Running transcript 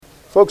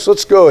Folks,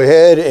 let's go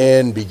ahead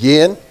and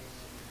begin.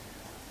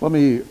 Let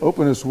me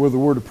open us with a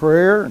word of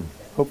prayer, and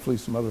hopefully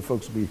some other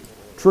folks will be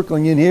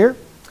trickling in here,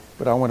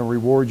 but I want to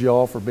reward you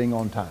all for being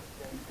on time.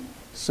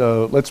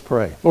 So let's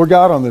pray. Lord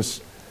God, on this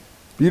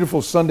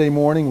beautiful Sunday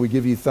morning, we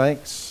give you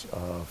thanks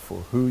for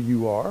who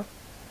you are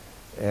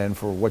and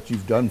for what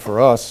you've done for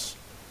us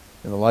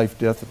in the life,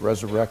 death, and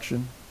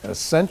resurrection, and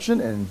ascension,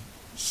 and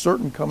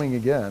certain coming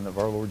again of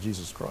our Lord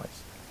Jesus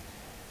Christ.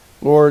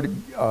 Lord,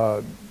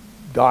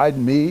 guide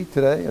me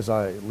today as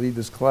I lead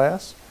this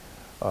class.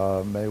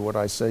 May what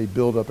I say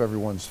build up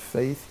everyone's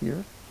faith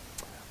here.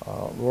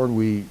 Lord,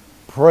 we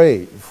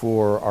pray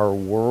for our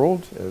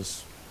world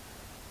as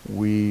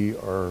we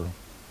are,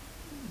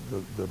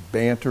 the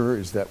banter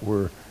is that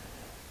we're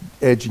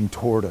edging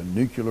toward a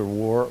nuclear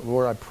war.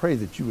 Lord, I pray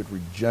that you would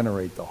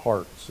regenerate the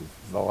hearts of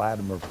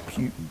Vladimir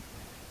Putin,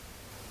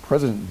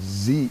 President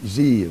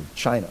Xi of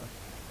China,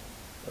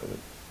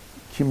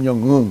 Kim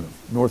Jong-un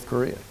of North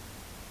Korea,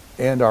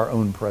 and our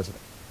own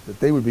president, that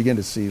they would begin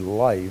to see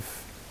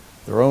life,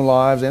 their own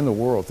lives and the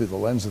world, through the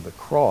lens of the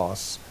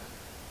cross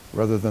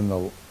rather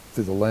than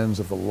through the lens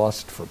of the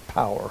lust for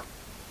power.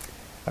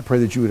 I pray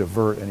that you would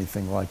avert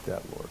anything like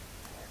that, Lord.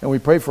 And we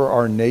pray for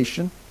our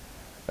nation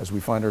as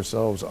we find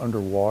ourselves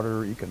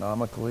underwater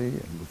economically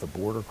and with the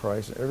border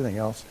crisis and everything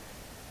else.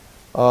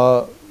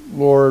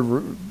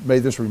 Lord, may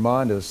this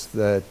remind us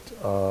that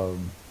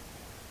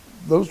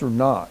those are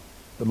not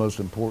the most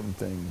important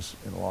things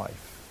in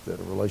life, that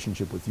a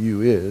relationship with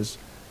you is,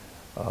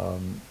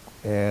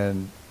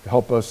 and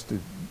help us to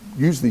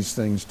use these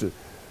things to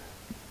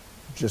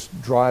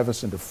just drive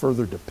us into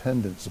further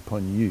dependence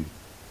upon you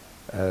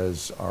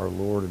as our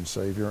Lord and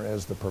Savior,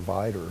 as the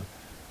provider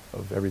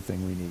of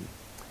everything we need.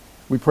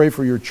 We pray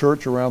for your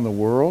church around the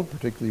world,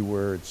 particularly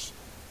where it's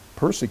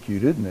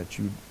persecuted, and that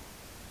you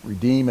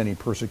redeem any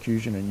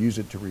persecution and use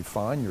it to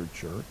refine your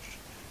church.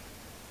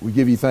 We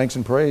give you thanks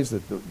and praise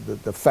that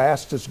the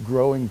fastest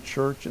growing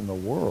church in the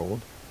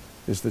world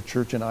is the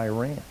church in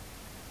Iran,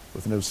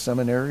 with no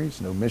seminaries,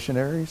 no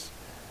missionaries,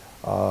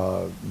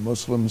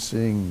 Muslims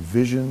seeing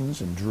visions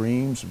and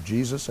dreams of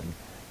Jesus and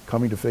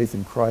coming to faith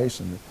in Christ,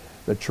 and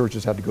the church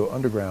has had to go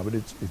underground, but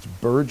it's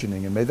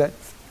burgeoning, and may that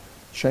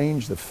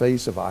change the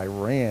face of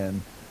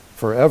Iran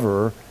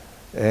forever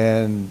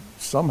and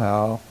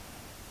somehow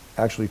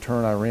actually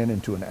turn Iran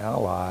into an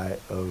ally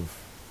of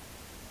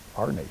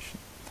our nation.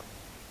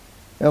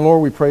 And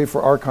Lord, we pray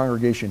for our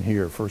congregation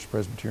here, First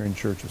Presbyterian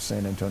Church of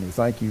San Antonio.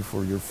 Thank you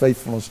for your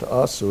faithfulness to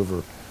us over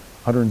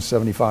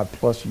 175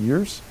 plus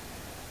years.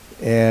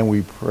 And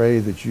we pray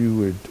that you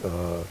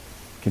would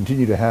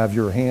continue to have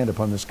your hand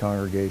upon this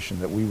congregation,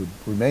 that we would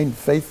remain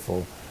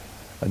faithful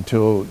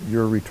until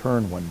your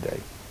return one day.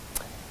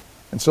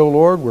 And so,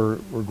 Lord, we're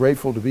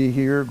grateful to be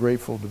here,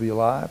 grateful to be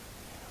alive.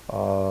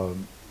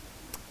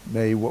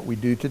 May what we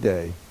do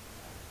today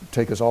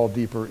take us all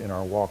deeper in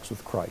our walks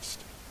with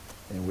Christ.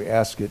 And we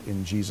ask it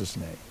in Jesus'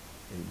 name.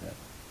 Amen.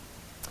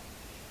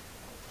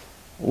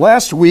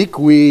 Last week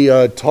we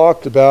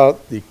talked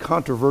about the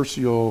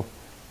controversial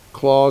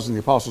clause in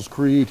the Apostles'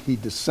 Creed, he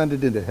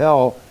descended into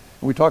hell.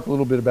 And we talked a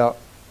little bit about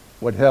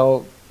what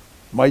hell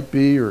might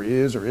be or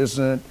is or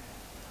isn't.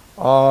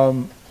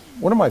 One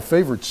of my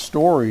favorite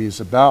stories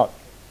about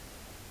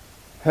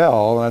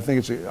hell, and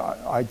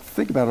I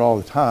think about it all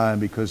the time,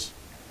 because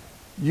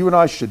you and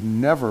I should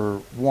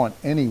never want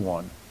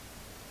anyone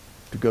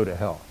to go to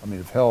hell. I mean,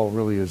 if hell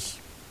really is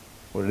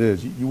what it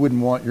is, you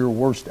wouldn't want your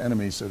worst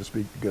enemy, so to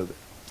speak, to go there.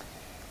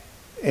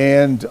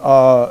 And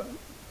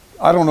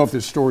I don't know if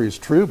this story is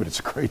true, but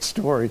it's a great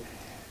story.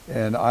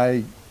 And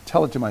I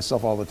tell it to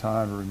myself all the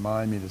time to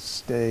remind me to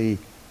stay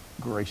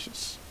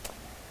gracious.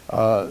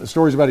 The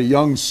story is about a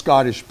young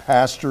Scottish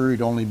pastor.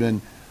 He'd only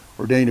been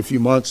ordained a few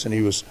months, and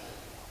he was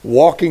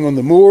walking on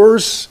the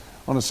moors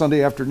on a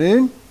Sunday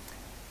afternoon,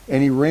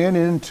 and he ran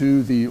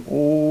into the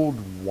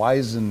old,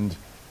 wizened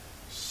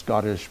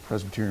Scottish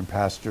Presbyterian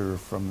pastor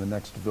from the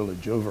next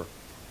village over.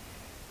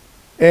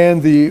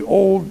 And the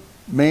old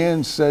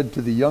man said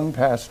to the young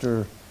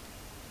pastor,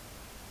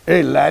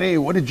 "Hey laddie,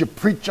 what did you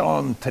preach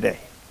on today?"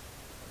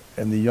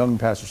 And the young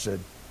pastor said,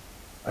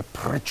 "I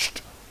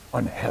preached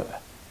on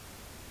hell."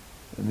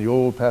 And the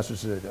old pastor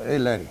said, "Hey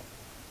laddie,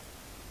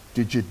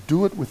 did you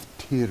do it with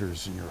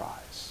tears in your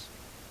eyes?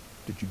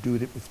 Did you do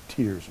it with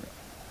tears in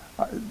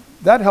your eyes?"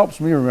 That helps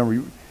me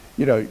remember,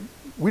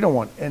 we don't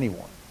want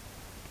anyone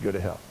to go to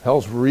hell.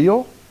 Hell's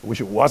real. I wish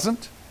it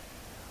wasn't.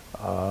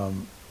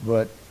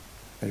 But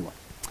anyway.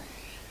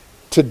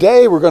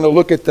 Today we're going to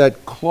look at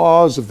that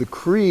clause of the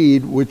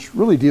creed, which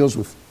really deals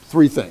with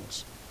three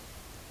things: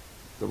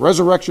 the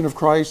resurrection of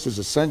Christ, his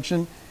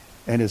ascension,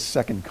 and his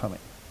second coming.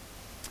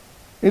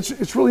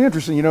 It's really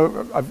interesting.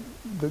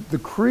 The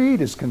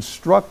creed is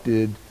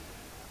constructed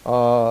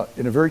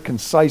in a very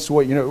concise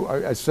way.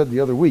 I said the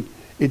other week,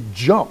 it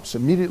jumps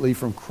immediately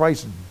from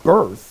Christ's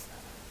birth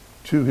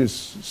to his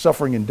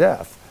suffering and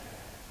death,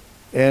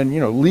 and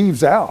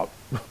leaves out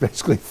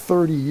basically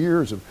 30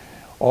 years of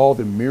all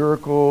the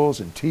miracles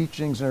and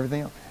teachings and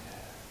everything else.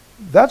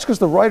 That's because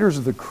the writers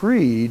of the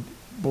creed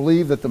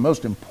believe that the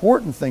most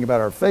important thing about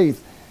our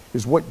faith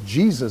is what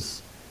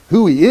Jesus,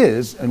 who he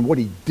is and what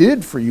he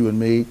did for you and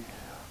me,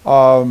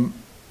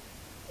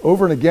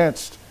 over and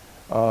against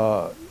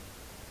what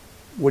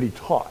he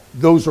taught.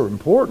 Those are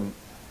important.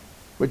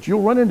 But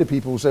you'll run into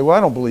people who say, well, I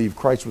don't believe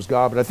Christ was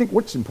God, but I think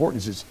what's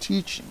important is his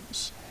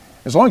teachings.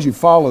 As long as you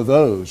follow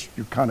those,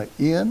 you're kind of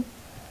in.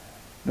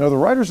 No, the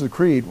writers of the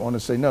Creed want to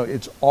say, no,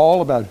 it's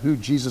all about who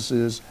Jesus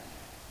is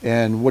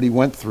and what he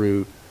went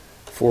through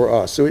for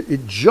us. So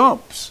it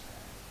jumps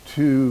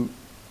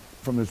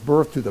from his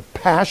birth to the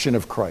passion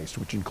of Christ,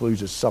 which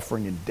includes his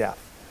suffering and death.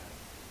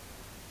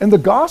 And the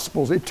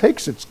Gospels, the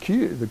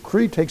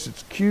Creed takes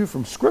its cue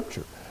from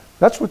Scripture.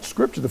 That's what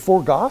Scripture, the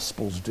four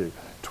Gospels do.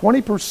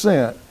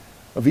 20%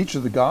 of each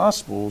of the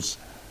Gospels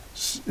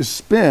is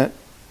spent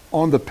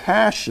on the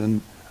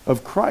passion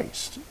of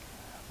Christ.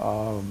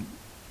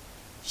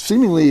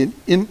 Seemingly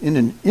in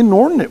an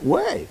inordinate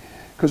way,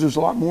 because there's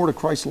a lot more to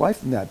Christ's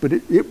life than that. But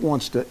it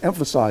wants to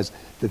emphasize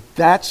that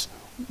that's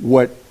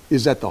what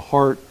is at the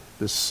heart,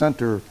 the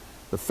center,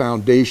 the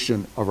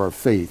foundation of our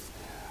faith.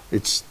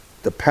 It's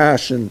the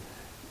passion,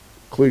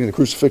 including the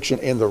crucifixion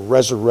and the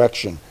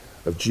resurrection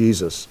of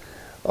Jesus.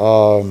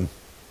 And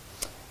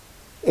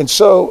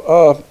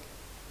so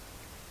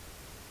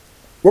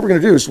what we're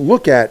going to do is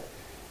look at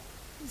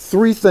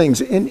three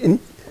things. In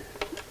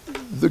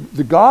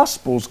the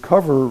Gospels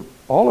cover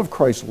all of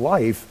Christ's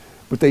life,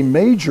 but they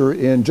major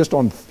in just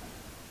on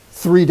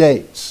 3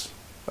 days.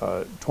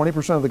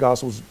 20% of the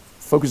Gospels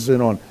focuses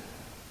in on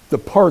the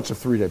parts of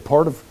 3 days,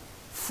 part of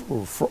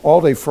all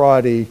day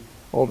Friday,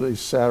 all day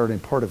Saturday,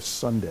 and part of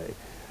Sunday,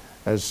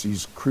 as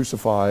he's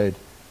crucified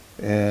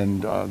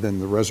and then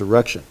the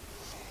resurrection.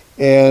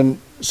 And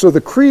so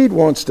the Creed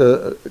wants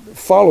to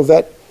follow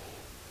that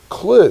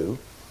clue.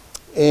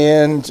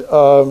 And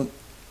so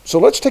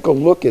let's take a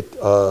look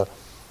at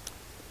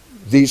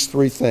these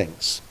three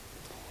things.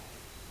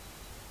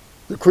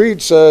 The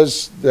Creed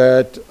says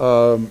that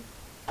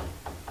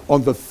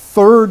on the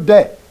third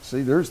day,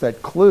 see, there's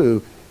that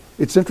clue.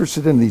 It's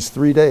interested in these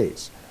 3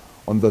 days.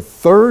 On the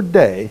third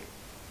day,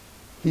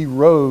 he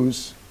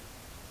rose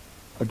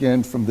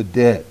again from the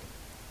dead.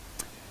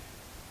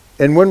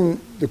 And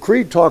when the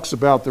Creed talks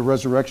about the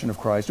resurrection of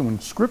Christ, and when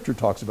Scripture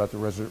talks about the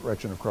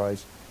resurrection of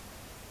Christ,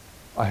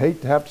 I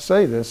hate to have to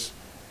say this,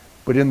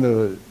 but in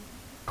the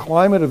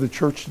climate of the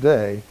church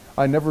today,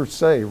 I never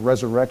say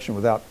resurrection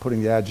without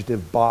putting the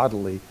adjective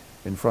bodily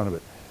in front of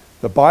it.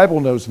 The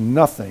Bible knows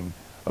nothing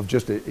of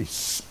just a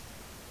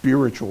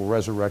spiritual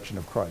resurrection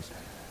of Christ.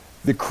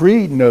 The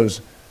Creed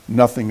knows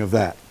nothing of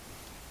that.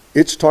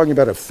 It's talking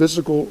about a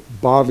physical,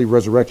 bodily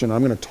resurrection.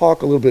 I'm going to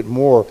talk a little bit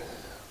more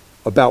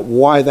about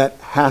why that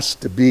has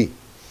to be.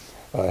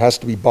 It has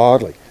to be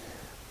bodily.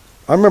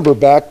 I remember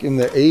back in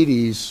the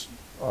 80s,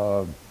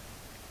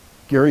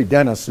 Gary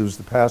Dennis, who's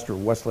the pastor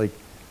of Westlake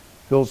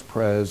Hills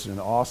Pres in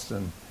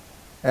Austin,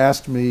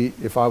 asked me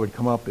if I would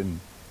come up and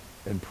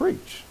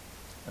preach.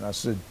 And I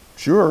said,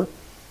 sure.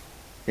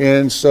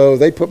 And so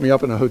they put me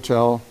up in a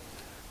hotel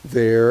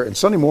there. And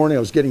Sunday morning I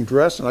was getting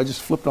dressed and I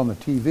just flipped on the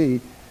TV.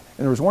 And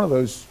there was one of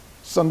those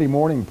Sunday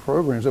morning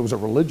programs. It was a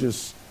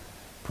religious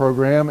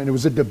program and it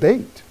was a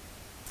debate.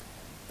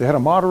 They had a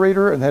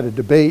moderator and they had a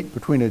debate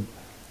between an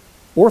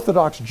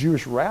Orthodox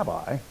Jewish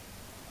rabbi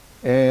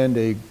and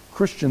a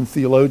Christian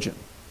theologian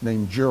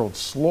named Gerald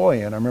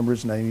Sloyan. I remember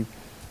his name.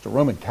 He's a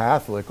Roman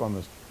Catholic on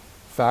the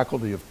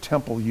faculty of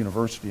Temple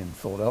University in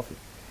Philadelphia.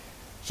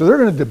 So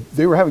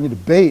they were having a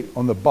debate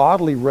on the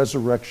bodily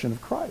resurrection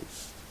of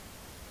Christ.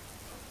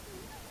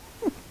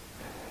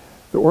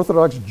 The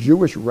Orthodox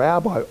Jewish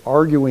rabbi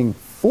arguing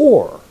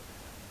for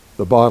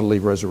the bodily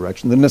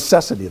resurrection, the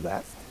necessity of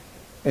that,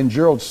 and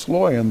Gerald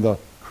Sloyan, the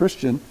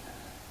Christian,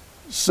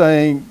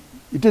 saying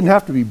it didn't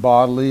have to be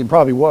bodily and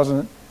probably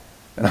wasn't.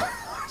 And I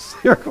was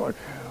there going,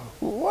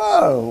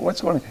 whoa,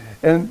 what's going on?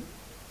 And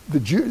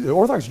the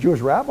Orthodox Jewish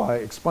rabbi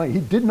explained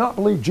he did not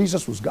believe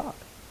Jesus was God,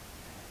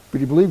 but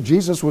he believed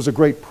Jesus was a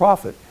great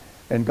prophet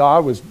and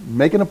God was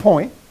making a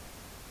point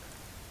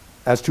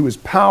as to his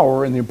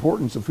power and the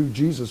importance of who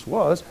Jesus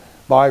was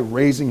by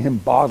raising him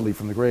bodily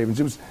from the grave.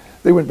 And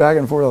they went back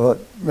and forth. I thought,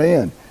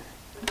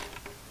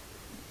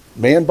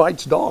 man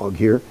bites dog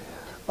here.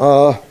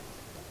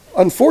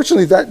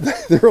 Unfortunately,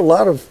 there are a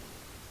lot of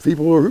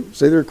people who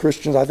say they're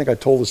Christians. I think I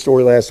told the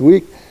story last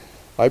week.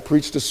 I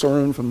preached a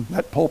sermon from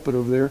that pulpit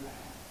over there,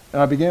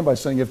 and I began by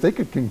saying if they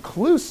could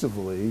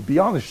conclusively,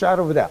 beyond the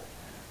shadow of a doubt,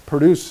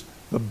 produce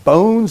the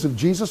bones of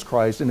Jesus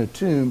Christ in a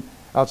tomb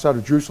outside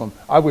of Jerusalem,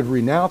 I would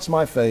renounce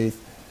my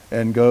faith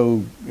and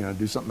go,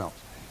 do something else.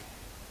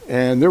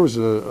 And there was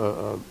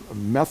a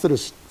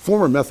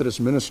former Methodist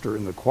minister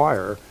in the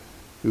choir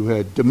who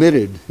had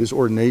demitted his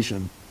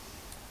ordination.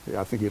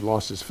 I think he had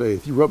lost his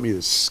faith. He wrote me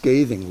this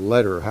scathing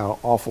letter how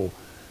awful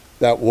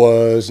that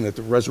was and that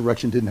the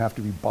resurrection didn't have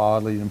to be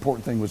bodily. The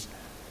important thing was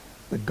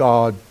that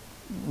God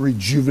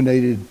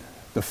rejuvenated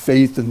the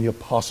faith in the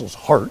apostles'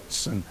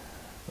 hearts. And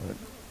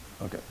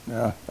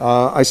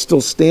I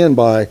still stand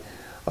by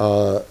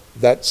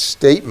that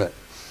statement.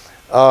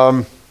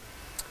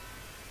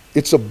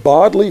 It's a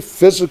bodily,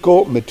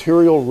 physical,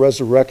 material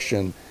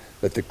resurrection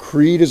that the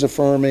creed is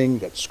affirming,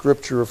 that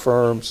Scripture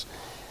affirms.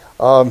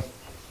 That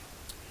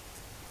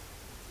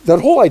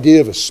whole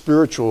idea of a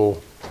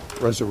spiritual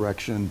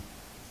resurrection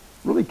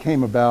really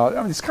came about,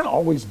 I mean, it's kind of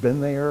always been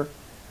there,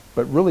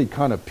 but really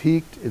kind of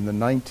peaked in the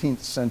 19th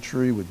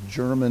century with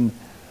German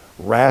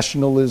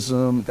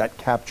rationalism that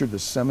captured the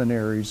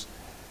seminaries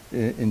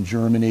in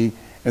Germany.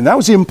 And that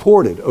was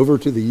imported over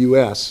to the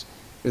U.S.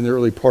 in the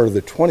early part of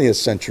the 20th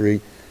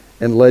century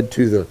and led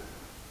to the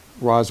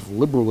rise of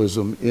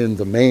liberalism in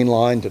the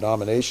mainline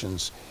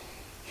denominations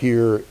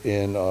here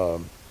in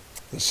the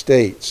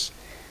States.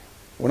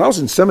 When I was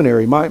in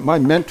seminary, my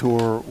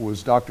mentor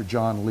was Dr.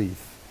 John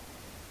Leith,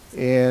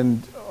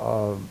 and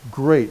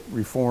great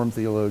Reformed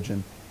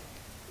theologian.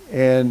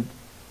 And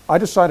I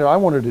decided I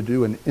wanted to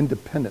do an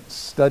independent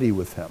study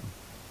with him.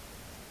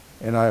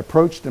 And I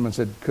approached him and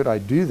said, could I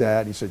do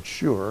that? He said,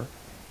 sure.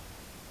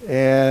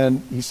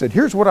 And he said,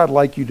 here's what I'd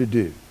like you to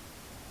do.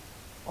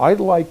 I'd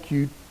like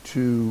you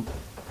to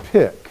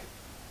pick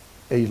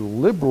a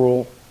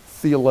liberal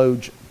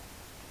theologian,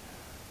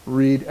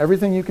 read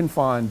everything you can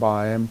find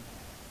by him,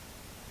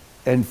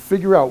 and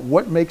figure out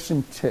what makes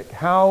him tick,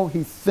 how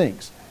he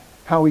thinks,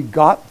 how he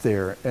got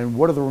there, and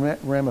what are the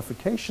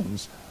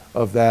ramifications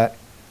of that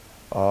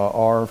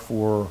are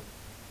for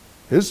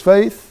his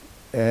faith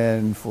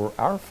and for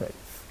our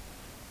faith.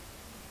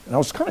 And I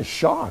was kind of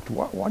shocked.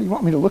 Why do you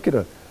want me to look at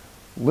a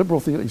liberal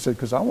theologian? He said,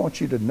 because I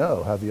want you to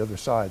know how the other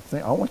side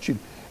thinks. I want you,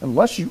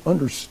 unless you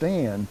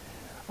understand,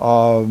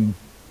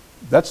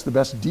 that's the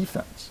best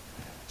defense.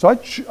 So I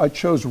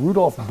chose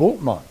Rudolf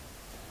Bultmann,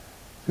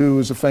 who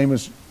was a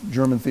famous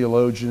German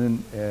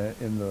theologian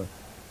in the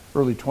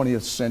early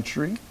 20th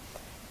century.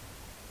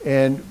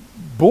 And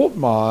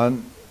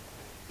Bultmann,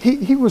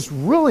 he was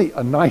really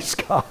a nice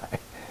guy.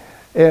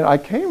 And I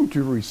came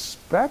to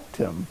respect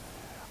him.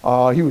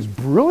 He was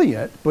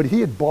brilliant, but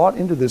he had bought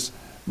into this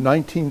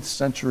 19th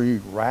century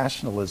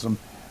rationalism,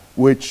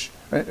 which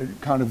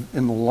kind of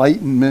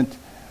Enlightenment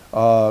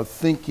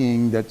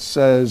thinking that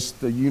says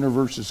the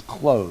universe is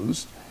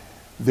closed,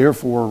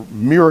 therefore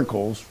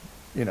miracles,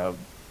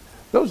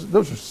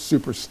 those are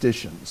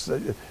superstitions.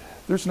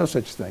 There's no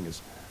such thing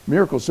as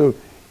miracles. So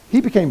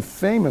he became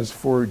famous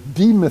for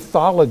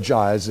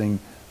demythologizing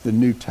the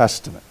New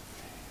Testament.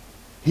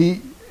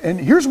 And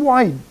here's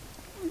why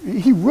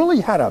he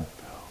really had a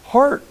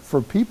heart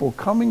for people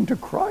coming to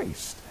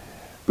Christ.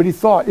 But he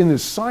thought, in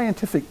this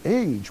scientific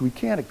age, we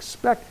can't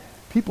expect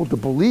people to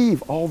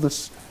believe all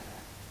this,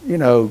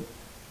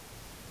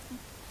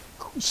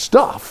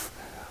 stuff,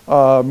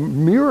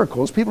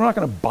 miracles. People are not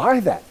going to buy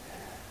that.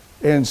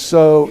 And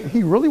so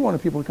he really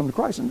wanted people to come to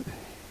Christ. And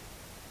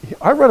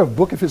I read a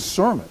book of his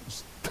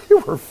sermons. They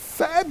were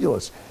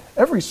fabulous.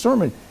 Every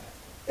sermon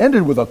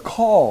ended with a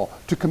call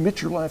to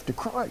commit your life to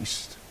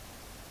Christ.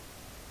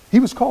 He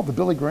was called the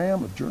Billy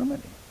Graham of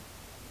Germany.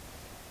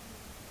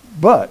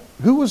 But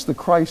who was the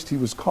Christ he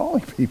was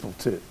calling people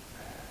to?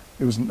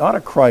 It was not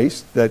a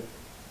Christ that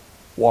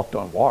walked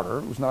on water.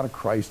 It was not a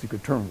Christ who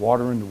could turn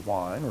water into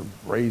wine or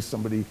raise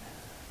somebody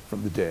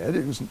from the dead.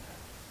 It was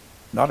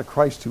not a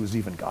Christ who was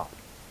even God.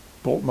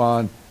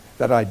 Bultmann,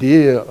 that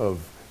idea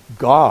of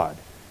God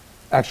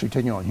actually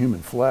taking on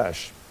human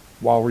flesh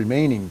while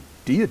remaining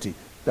deity,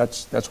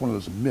 that's one of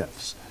those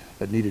myths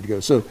that needed to go.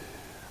 So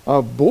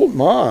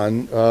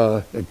Bultmann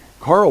and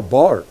Karl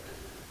Barth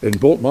and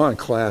Bultmann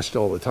clashed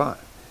all the time.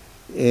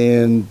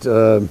 And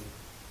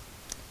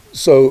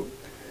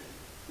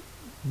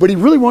but he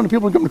really wanted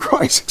people to come to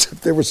Christ,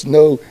 except there was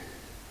no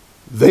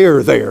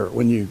there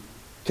when you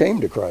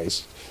came to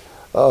Christ.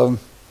 And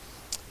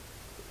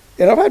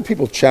I've had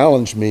people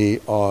challenge me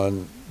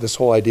on this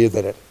whole idea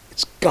that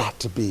it's got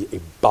to be a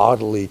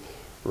bodily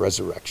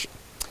resurrection.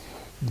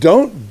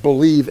 Don't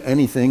believe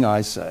anything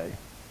I say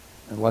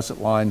unless it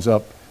lines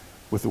up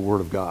with the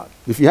Word of God.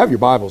 If you have your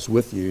Bibles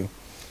with you,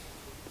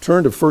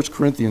 turn to 1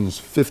 Corinthians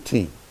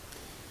 15.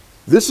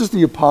 This is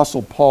the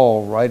Apostle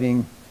Paul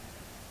writing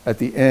at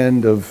the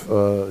end of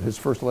his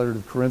first letter to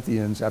the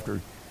Corinthians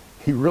after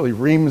he really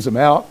reams them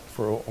out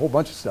for a whole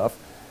bunch of stuff.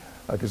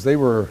 Because they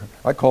were,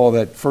 I call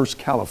that first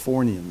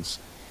Californians,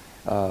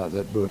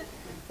 that book.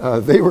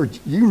 They were,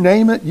 you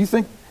name it, you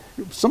think,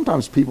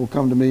 sometimes people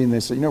come to me and they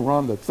say,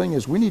 Ron, the thing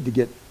is we need to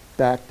get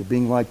back to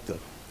being like the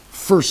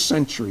first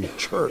century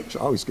church.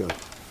 I always go,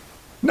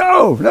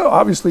 no,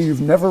 obviously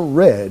you've never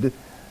read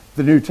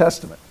the New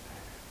Testament.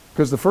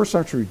 Because the first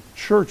century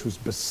church was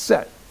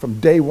beset from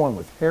day one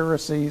with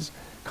heresies,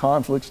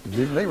 conflicts,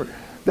 division.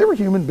 They were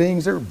human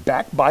beings. They were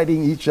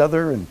backbiting each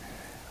other. And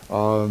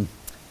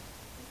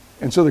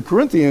so the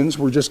Corinthians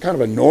were just kind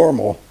of a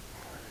normal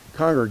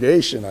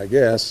congregation, I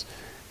guess,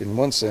 in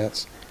one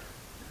sense.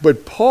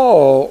 But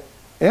Paul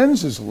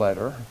ends his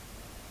letter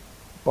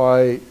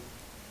by,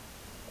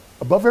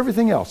 above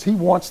everything else, he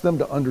wants them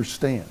to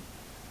understand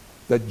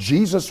that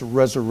Jesus'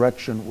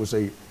 resurrection was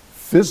a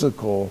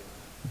physical,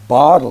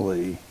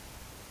 bodily,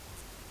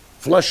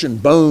 flesh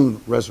and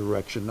bone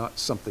resurrection, not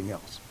something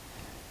else.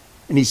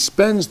 And he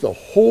spends the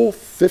whole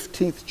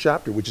 15th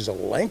chapter, which is a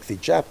lengthy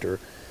chapter,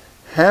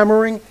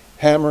 hammering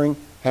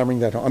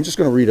that home. I'm just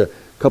going to read a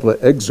couple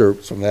of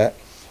excerpts from that.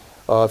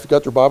 If you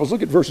got your Bibles,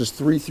 look at verses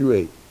 3 through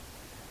 8.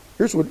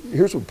 Here's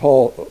what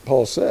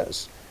Paul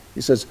says.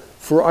 He says,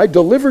 "For I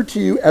delivered to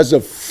you as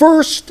of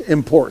first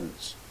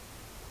importance,"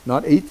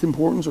 not eighth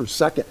importance or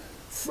second,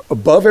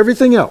 above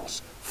everything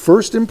else,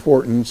 first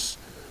importance,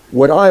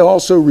 "what I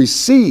also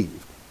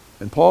received."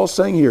 And Paul's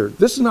saying here,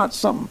 this is not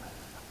something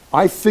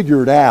I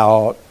figured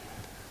out,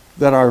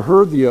 that I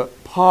heard the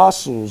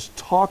apostles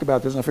talk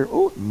about this, and I figured,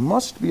 oh, it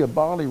must be a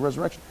bodily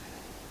resurrection.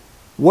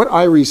 What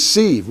I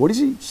received. What is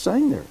he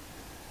saying there?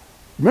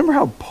 Remember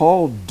how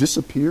Paul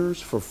disappears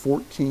for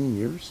 14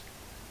 years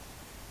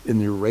in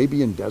the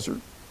Arabian desert?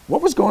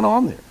 What was going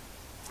on there?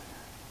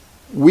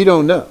 We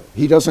don't know.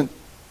 He doesn't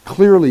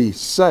clearly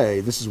say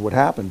this is what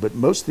happened, but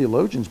most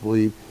theologians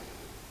believe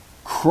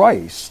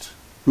Christ,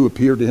 who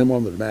appeared to him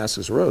on the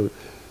Damascus Road,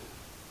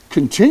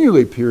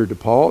 continually appeared to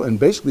Paul and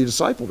basically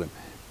discipled him,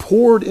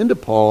 poured into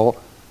Paul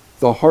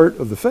the heart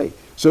of the faith.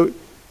 So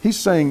he's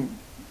saying,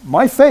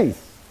 my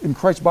faith in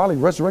Christ's bodily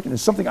resurrection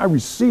is something I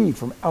received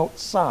from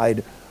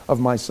outside of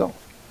myself.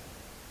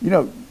 You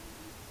know,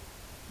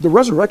 the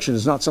resurrection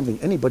is not something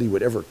anybody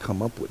would ever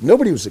come up with.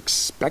 Nobody was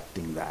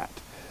expecting that.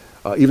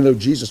 Even though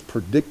Jesus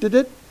predicted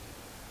it,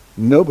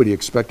 nobody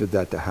expected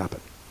that to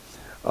happen.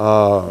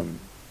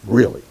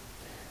 Really.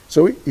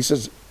 So he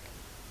says,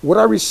 what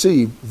I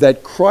received,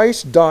 that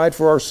Christ died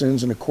for our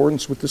sins in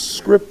accordance with the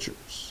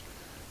Scriptures,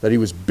 that he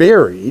was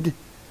buried,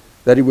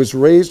 that he was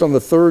raised on the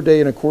third day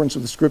in accordance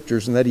with the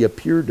Scriptures, and that he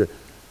appeared to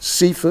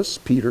Cephas,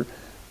 Peter,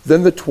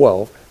 then the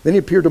 12. Then he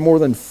appeared to more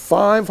than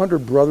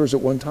 500 brothers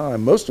at one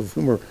time, most of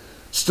whom are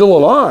still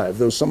alive,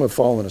 though some have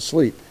fallen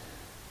asleep.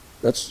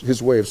 That's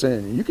his way of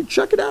saying it. You can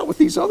check it out with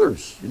these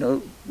others. You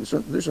know,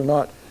 these are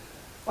not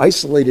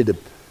isolated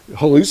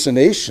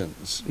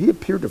hallucinations. He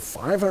appeared to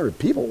 500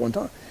 people at one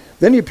time.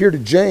 Then he appeared to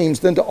James,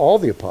 then to all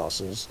the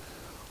apostles.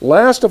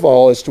 Last of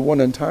all, as to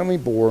one untimely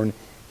born,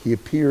 he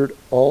appeared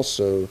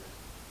also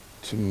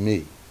to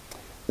me.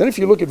 Then if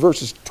you look at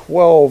verses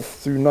 12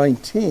 through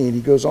 19,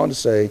 he goes on to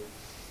say,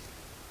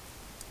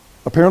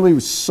 apparently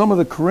some of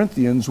the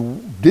Corinthians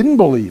didn't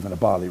believe in a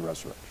bodily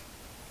resurrection.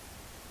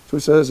 So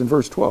he says in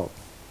verse 12,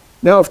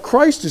 now if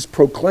Christ is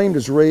proclaimed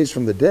as raised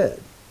from the dead,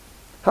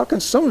 how can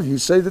some of you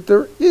say that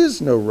there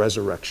is no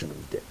resurrection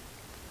of the dead?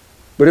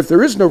 But if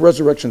there is no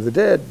resurrection of the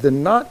dead,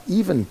 then not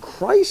even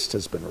Christ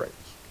has been raised.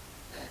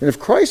 And if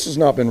Christ has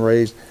not been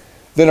raised,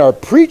 then our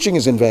preaching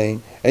is in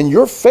vain, and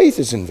your faith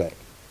is in vain.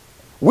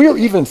 We are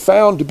even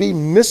found to be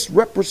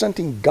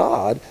misrepresenting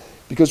God,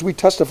 because we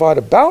testified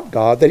about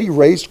God that he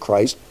raised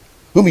Christ,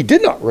 whom he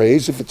did not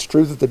raise, if it's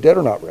true that the dead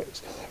are not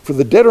raised. For if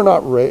the dead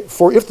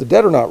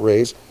are not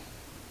raised,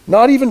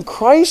 not even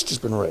Christ has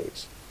been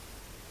raised.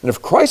 And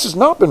if Christ has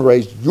not been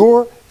raised,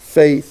 your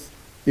faith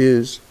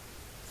is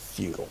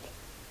futile,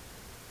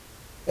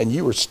 and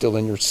you are still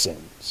in your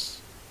sins.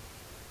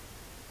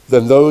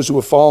 Then those who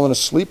have fallen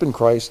asleep in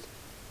Christ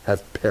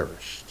have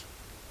perished.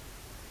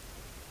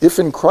 If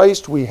in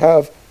Christ we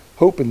have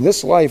hope in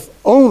this life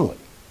only,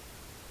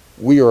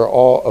 we are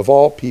of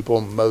all people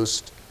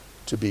most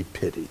to be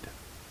pitied.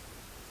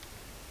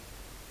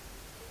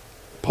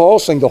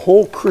 Paul's saying the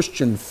whole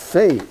Christian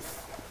faith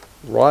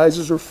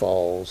rises or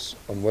falls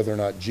on whether or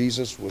not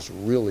Jesus was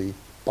really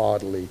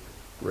bodily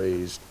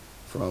raised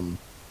from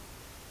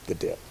the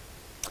dead.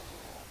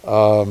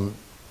 And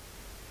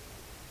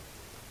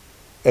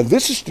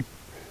this is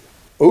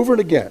over and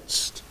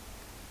against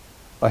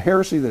a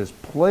heresy that has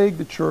plagued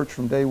the church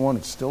from day one.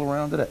 It's still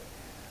around today.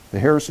 The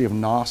heresy of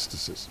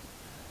Gnosticism.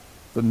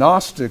 The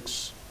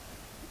Gnostics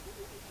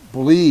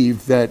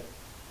believed that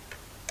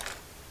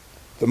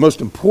the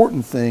most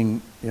important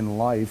thing in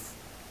life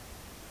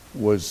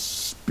was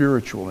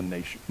spiritual in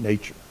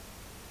nature.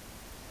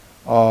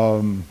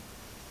 Hardcore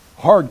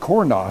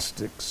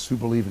Gnostics who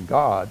believe in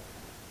God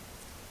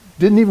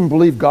didn't even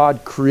believe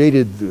God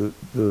created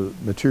the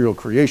material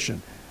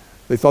creation.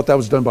 They thought that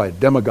was done by a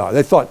demigod.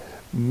 They thought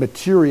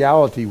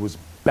materiality was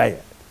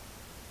bad.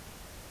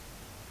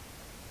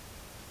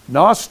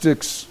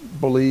 Gnostics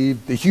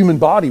believed the human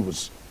body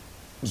was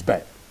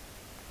bad.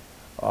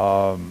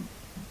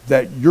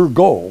 That your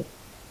goal,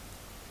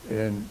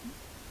 and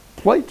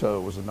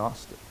Plato was a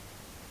Gnostic.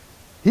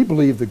 He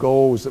believed the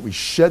goal was that we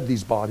shed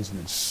these bodies and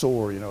then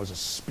soar, as a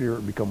spirit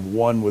and become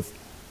one with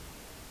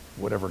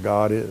whatever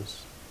God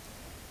is.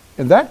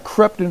 And that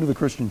crept into the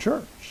Christian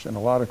church, and a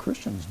lot of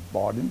Christians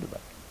bought into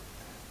that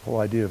whole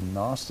idea of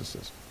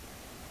Gnosticism.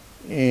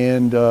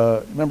 And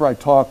remember I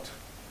talked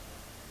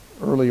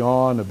early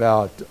on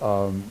about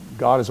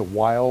God as a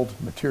wild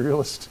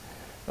materialist.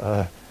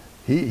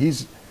 He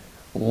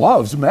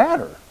loves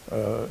matter.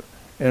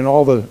 And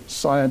all the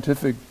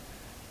scientific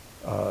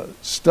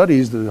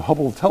studies, the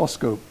Hubble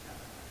telescope,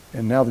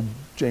 and now the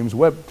James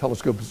Webb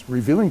telescope is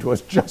revealing to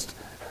us just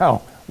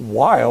how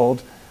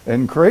wild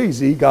and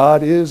crazy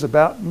God is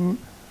about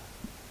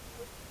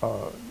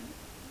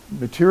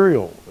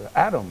material,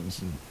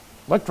 atoms and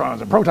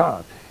electrons and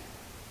protons.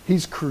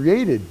 He's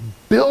created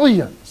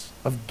billions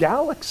of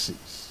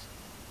galaxies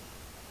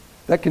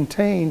that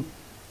contain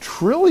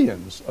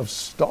trillions of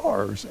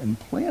stars and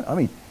planets. I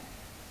mean,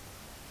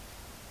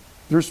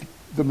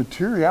 the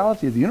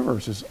materiality of the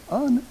universe is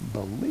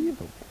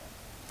unbelievable.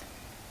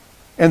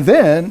 And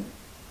then,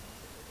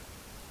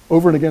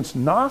 over and against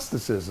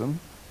Gnosticism,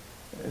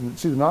 and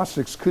see, the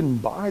Gnostics couldn't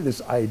buy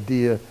this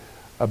idea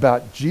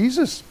about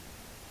Jesus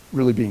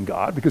really being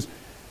God, because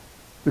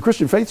the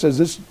Christian faith says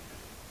this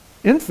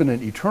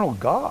infinite, eternal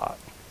God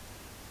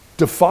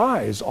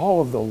defies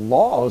all of the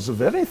laws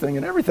of anything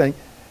and everything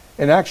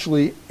and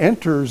actually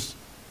enters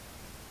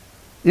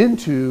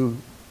into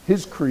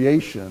his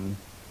creation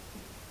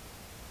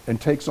and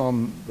takes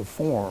on the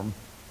form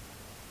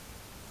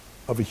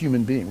of a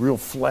human being, real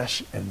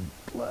flesh and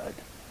blood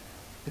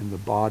in the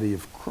body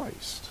of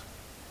Christ.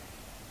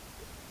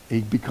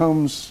 He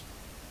becomes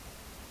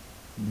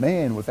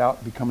man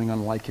without becoming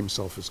unlike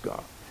himself as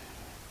God.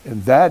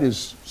 And that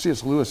is,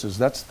 C.S. Lewis says,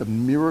 that's the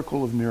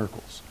miracle of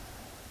miracles,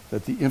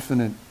 that the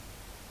infinite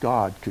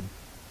God could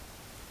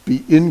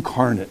be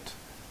incarnate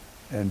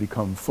and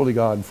become fully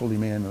God and fully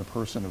man in the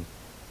person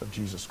of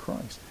Jesus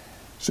Christ.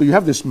 So you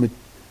have this,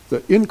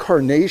 the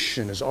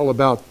incarnation is all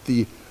about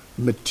the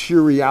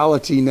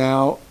materiality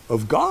now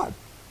of God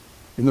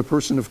in the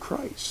person of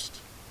Christ.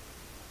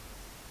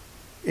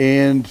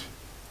 And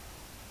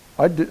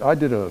I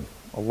did a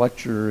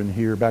lecture in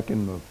here back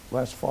in the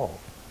last fall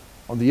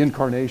on the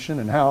incarnation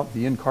and how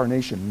the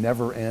incarnation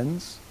never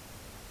ends.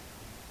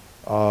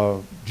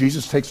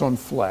 Jesus takes on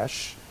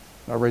flesh.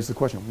 And I raised the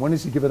question, when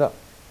does he give it up?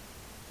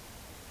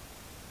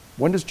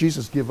 When does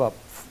Jesus give up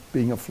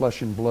being a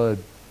flesh and blood,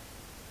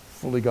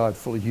 fully God,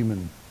 fully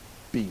human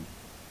being?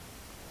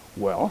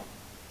 Well,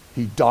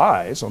 he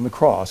dies on the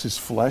cross. His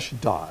flesh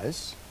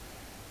dies.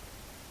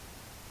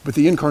 But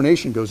the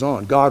incarnation goes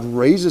on. God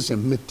raises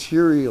him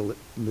materially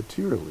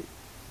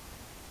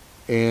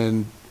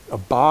and a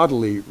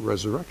bodily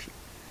resurrection.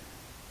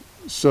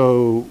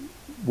 So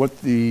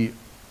what the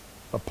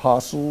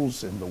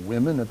apostles and the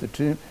women at the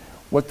tomb,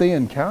 what they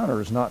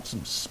encounter is not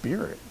some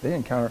spirit. They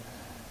encounter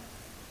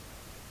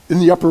in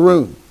the upper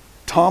room.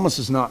 Thomas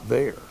is not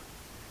there.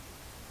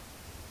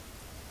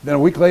 Then a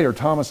week later,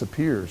 Thomas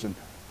appears and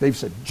they've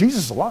said,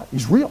 Jesus is alive.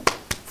 He's real.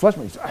 Flesh.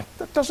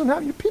 That doesn't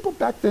happen. People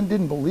back then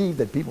didn't believe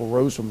that people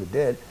rose from the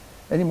dead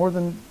any more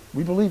than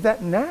we believe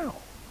that now.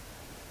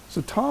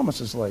 So Thomas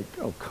is like,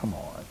 oh, come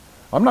on.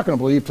 I'm not going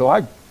to believe till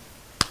I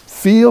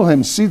feel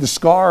him, see the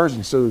scars.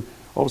 And so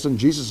all of a sudden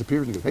Jesus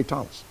appears and goes, hey,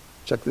 Thomas,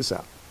 check this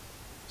out.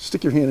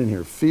 Stick your hand in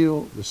here.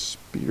 Feel the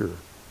spear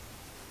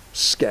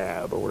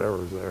scab or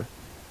whatever is there.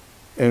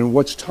 And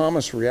what's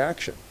Thomas'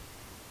 reaction?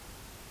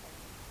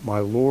 My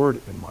Lord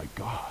and my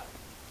God.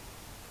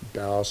 He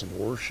bows in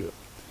worship.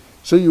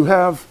 So you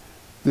have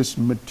this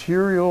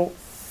material,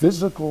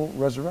 physical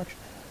resurrection.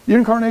 The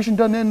incarnation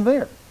doesn't end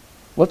there.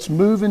 Let's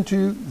move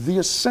into the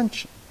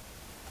ascension.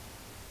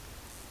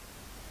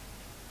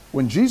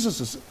 When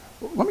Jesus is,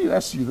 let me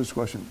ask you this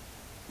question.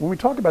 When we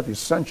talk about the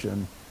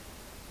ascension,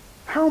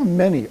 how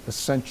many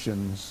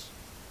ascensions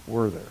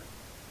were there?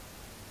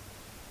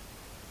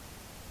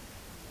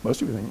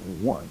 Most of you think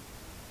one.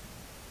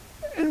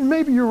 And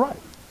maybe you're right.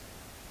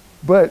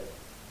 But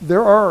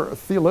there are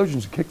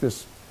theologians who kick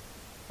this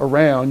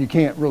around. You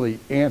can't really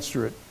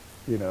answer it,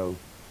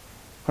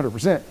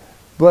 100%.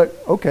 But,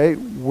 okay,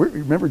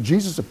 remember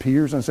Jesus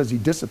appears and says he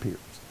disappears.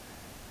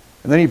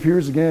 And then he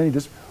appears again.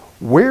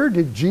 Where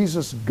did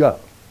Jesus go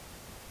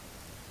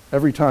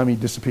every time he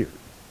disappeared?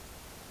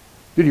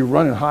 Did he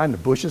run and hide in the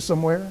bushes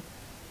somewhere?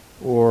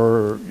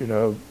 Or,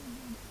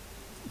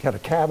 had a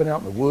cabin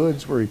out in the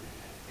woods where he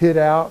hid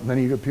out and then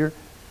he'd appear?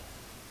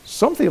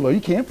 Some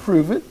theologians, you can't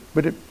prove it,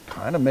 but it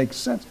kind of makes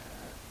sense.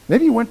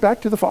 Maybe he went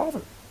back to the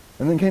Father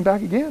and then came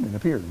back again and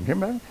appeared and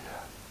came back.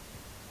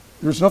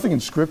 There's nothing in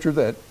Scripture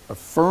that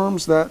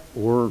affirms that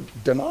or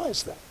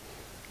denies that.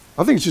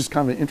 I think it's just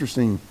kind of an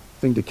interesting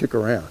thing to kick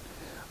around.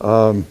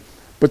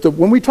 But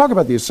when we talk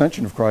about the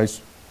ascension of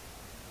Christ,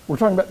 we're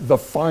talking about the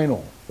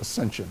final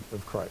ascension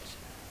of Christ.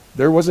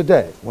 There was a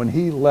day when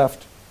he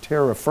left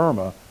terra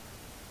firma,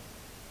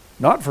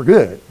 not for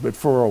good, but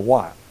for a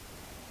while.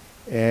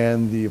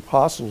 And the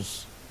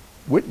apostles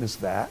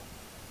witnessed that.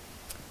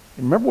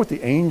 And remember what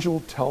the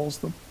angel tells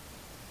them?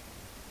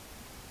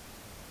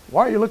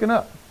 Why are you looking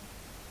up?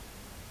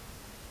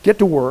 Get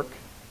to work,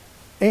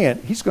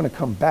 and he's going to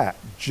come back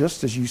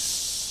just as you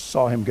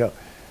saw him go.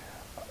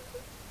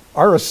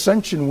 Our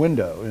ascension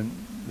window in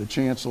the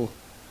chancel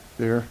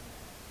there,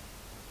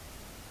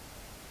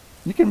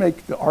 you can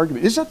make the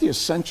argument, is that the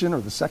ascension or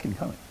the second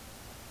coming?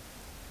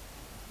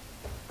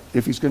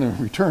 If he's going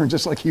to return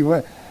just like he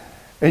went.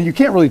 And you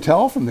can't really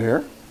tell from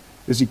there,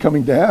 is he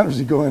coming down or is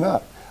he going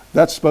up?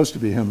 That's supposed to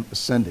be him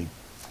ascending.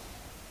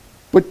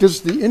 But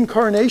does the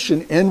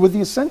incarnation end with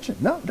the ascension?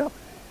 No.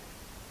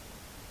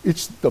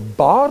 It's the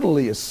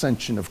bodily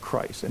ascension of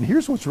Christ. And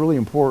here's what's really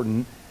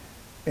important,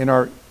 and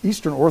our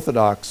Eastern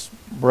Orthodox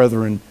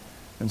brethren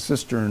and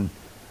sisters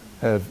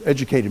have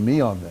educated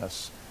me on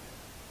this.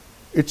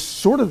 It's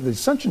sort of, the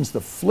ascension's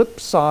the flip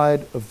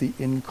side of the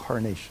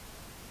incarnation.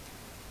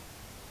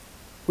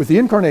 With the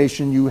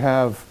incarnation, you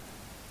have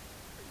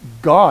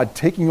God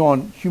taking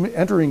on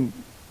entering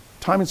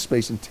time and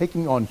space and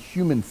taking on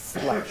human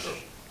flesh.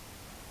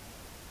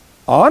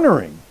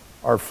 honoring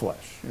our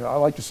flesh. I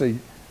like to say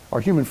our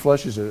human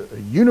flesh is a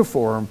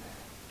uniform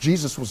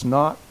Jesus was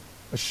not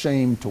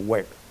ashamed to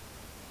wear.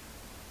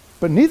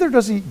 But neither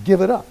does he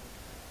give it up.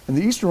 And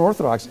the Eastern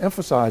Orthodox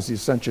emphasize the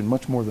ascension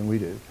much more than we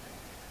do,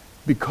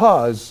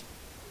 because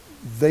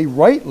they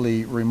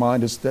rightly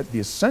remind us that the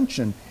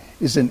ascension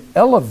is an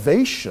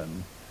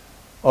elevation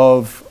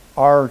of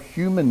our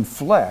human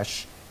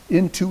flesh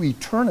into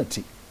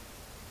eternity.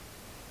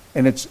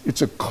 And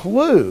it's a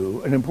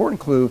clue, an important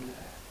clue,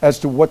 as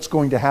to what's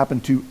going to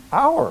happen to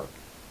our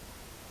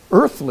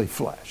earthly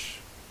flesh.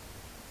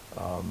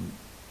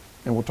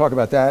 And we'll talk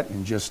about that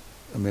in just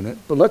a minute.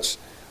 But let's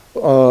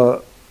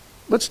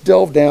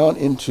delve down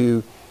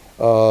into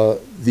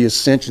the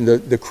ascension.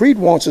 The Creed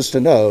wants us to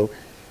know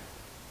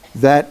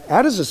that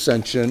at his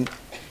ascension,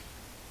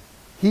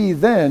 he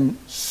then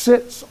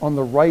sits on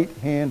the right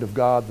hand of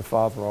God the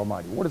Father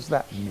Almighty. What does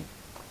that mean?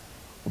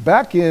 Well,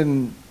 back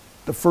in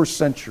the first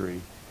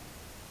century,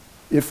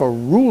 if a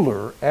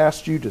ruler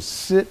asked you to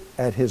sit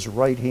at his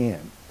right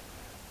hand,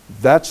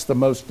 that's the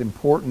most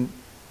important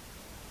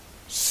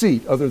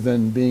seat other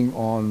than being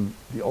on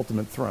the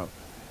ultimate throne.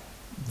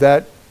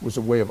 That was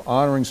a way of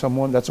honoring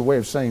someone. That's a way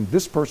of saying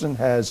this person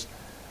has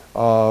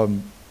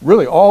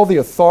really all the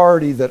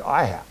authority that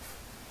I have.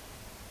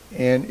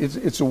 And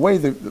it's a way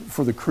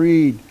for the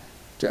Creed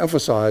to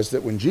emphasize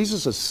that when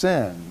Jesus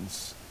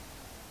ascends,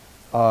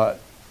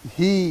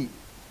 he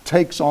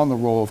takes on the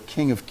role of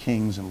King of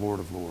Kings and Lord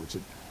of Lords.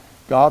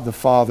 God the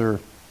Father,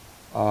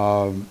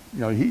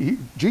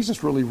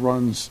 Jesus really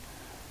runs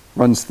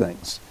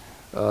things,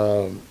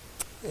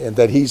 and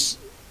that he's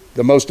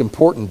the most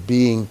important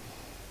being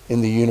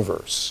in the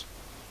universe.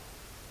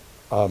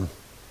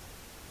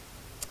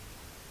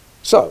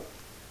 So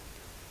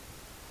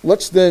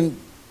let's then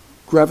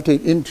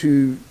gravitate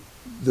into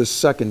the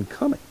second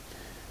coming,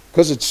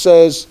 because it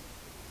says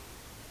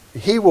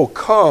he will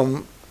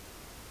come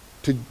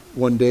to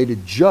one day to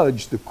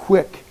judge the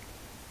quick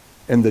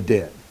and the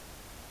dead.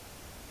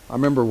 I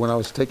remember when I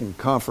was taking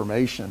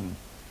confirmation,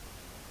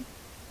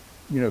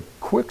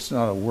 quick's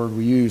not a word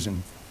we use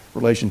in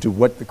relation to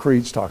what the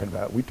Creed's talking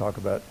about. We talk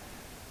about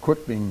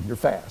quick being you're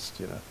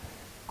fast,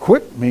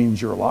 Quick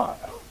means you're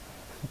alive.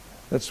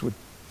 That's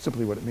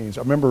simply what it means.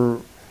 I remember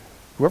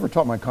whoever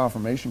taught my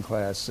confirmation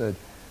class said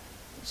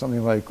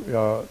something like,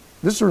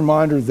 this is a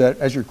reminder that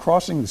as you're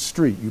crossing the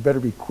street, you better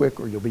be quick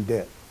or you'll be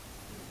dead.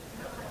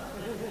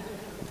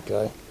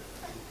 Okay?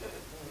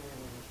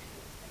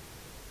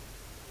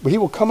 But he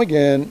will come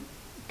again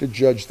to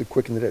judge the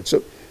quick and the dead.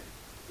 So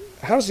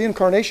how does the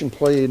incarnation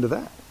play into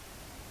that?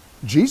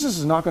 Jesus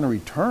is not going to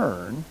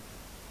return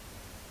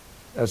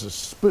as a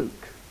spook,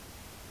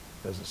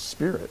 as a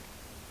spirit.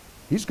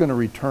 He's going to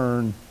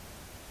return,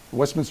 the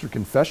Westminster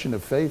Confession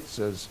of Faith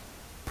says,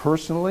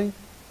 personally,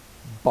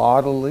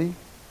 bodily,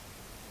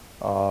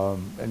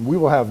 and we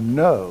will have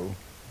no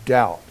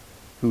doubt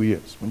who he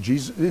is. When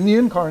Jesus, in the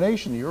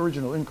incarnation, the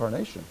original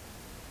incarnation,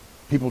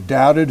 people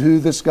doubted who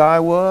this guy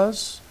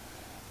was.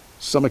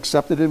 Some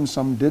accepted him,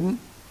 some didn't.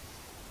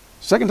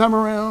 Second time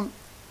around,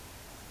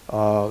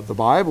 the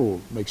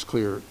Bible makes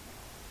clear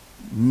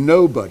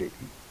nobody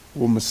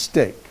will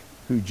mistake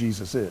who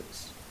Jesus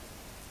is.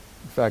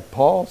 In fact,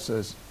 Paul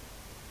says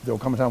there will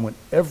come a time when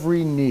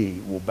every knee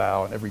will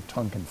bow and every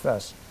tongue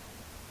confess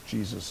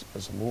Jesus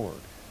as Lord.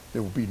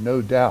 There will be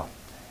no doubt.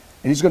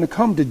 And he's going to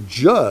come to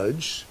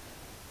judge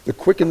the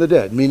quick and the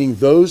dead, meaning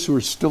those who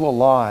are still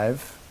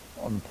alive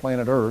on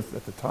planet Earth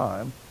at the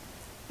time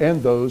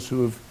and those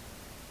who have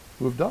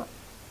died.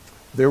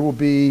 There will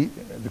be,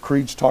 the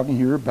Creed's talking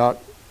here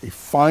about a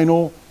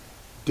final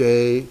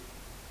day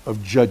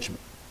of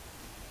judgment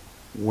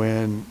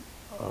when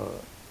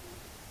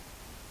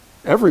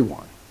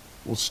everyone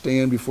will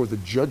stand before the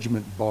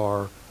judgment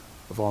bar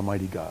of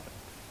Almighty God.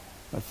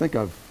 I think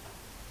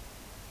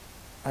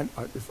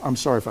I'm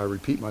sorry if I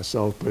repeat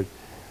myself, but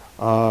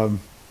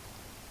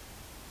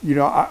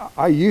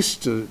I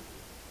used to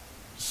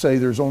say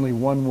there's only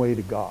one way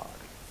to God,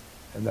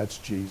 and that's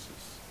Jesus.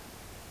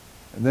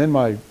 And then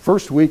my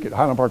first week at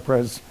Highland Park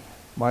Pres,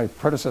 my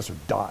predecessor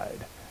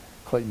died,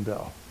 Clayton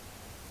Bell.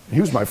 And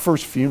he was my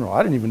first funeral.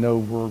 I didn't even know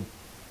where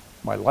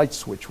my light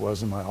switch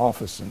was in my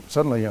office, and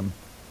suddenly I'm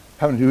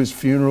having to do his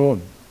funeral,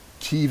 and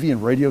TV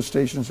and radio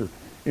stations are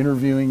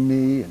interviewing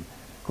me, and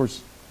of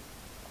course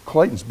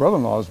Clayton's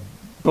brother-in-law is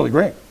Billy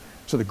Graham.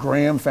 So the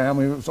Graham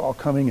family was all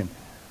coming, and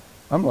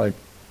I'm like,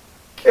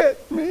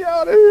 get me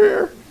out of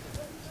here.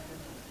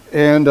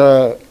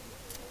 And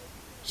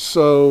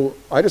so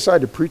I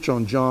decided to preach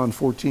on John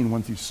 14,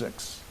 1 through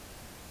 6.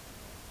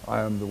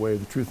 I am the way,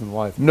 the truth, and the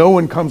life. No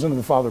one comes unto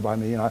the Father by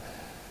me. And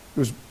it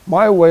was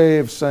my way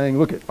of saying,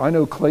 look, I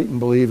know Clayton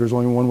believed there's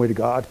only one way to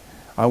God.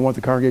 I want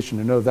the congregation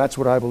to know that's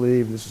what I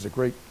believe. This is a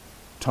great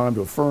time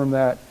to affirm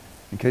that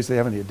in case they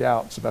have any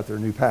doubts about their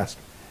new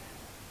pastor.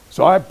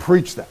 So I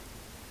preached that.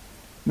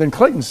 And then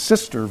Clayton's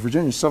sister,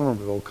 Virginia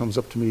Somerville, comes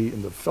up to me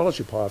in the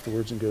fellowship hall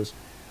afterwards and goes,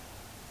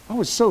 I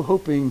was so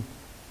hoping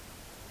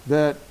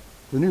that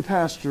the new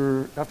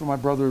pastor, after my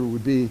brother,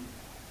 would be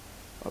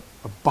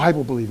a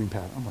Bible-believing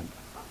pastor. I'm like,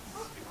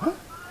 huh?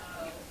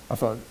 I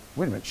thought,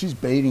 wait a minute, she's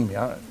baiting me.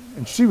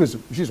 And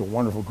she's a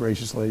wonderful,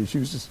 gracious lady. She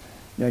was just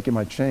yanking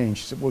my chain.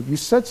 She said, well, you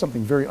said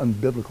something very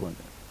unbiblical in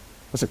there.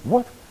 I said,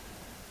 what?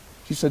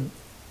 She said,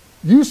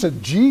 you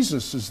said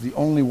Jesus is the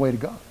only way to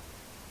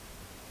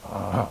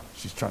God.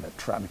 She's trying to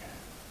trap me.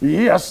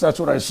 Yes, that's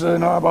what I said,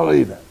 and I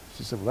believe that.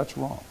 She said, well, that's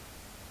wrong,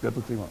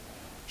 biblically wrong.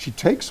 She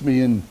takes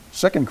me in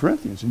 2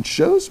 Corinthians and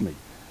shows me.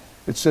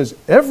 It says,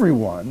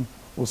 everyone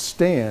will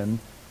stand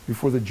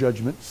before the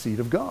judgment seat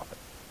of God.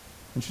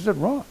 And she said,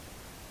 wrong.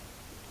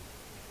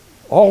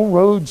 All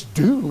roads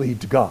do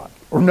lead to God.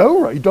 Or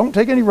no road. You don't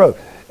take any road.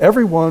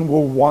 Everyone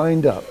will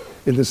wind up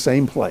in the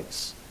same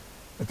place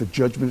at the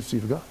judgment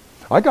seat of God.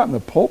 I got in the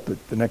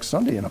pulpit the next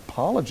Sunday and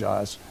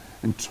apologized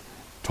and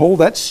told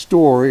that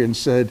story and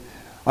said,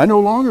 I no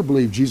longer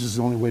believe Jesus is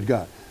the only way to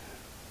God,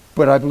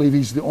 but I believe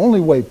he's the only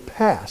way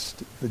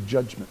past the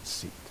judgment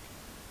seat.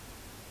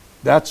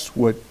 That's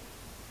what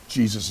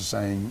Jesus is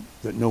saying,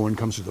 that no one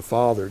comes to the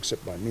Father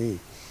except by me.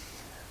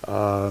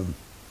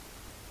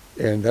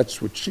 And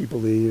that's what she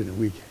believed, and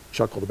we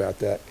chuckled about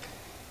that.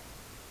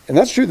 And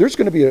that's true. There's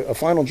going to be a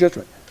final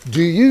judgment.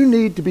 Do you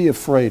need to be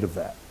afraid of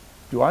that?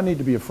 Do I need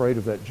to be afraid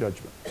of that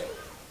judgment?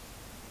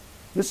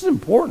 This is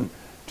important.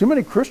 Too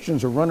many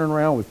Christians are running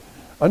around with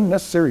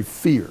unnecessary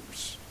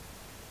fears.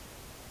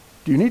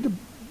 Do you need to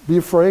be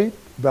afraid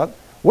about,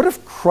 what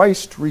if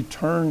Christ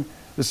returned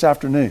this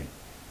afternoon?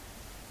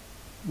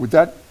 Would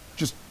that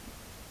just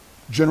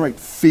generate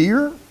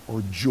fear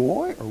or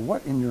joy or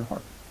what in your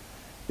heart?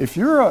 If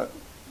you're a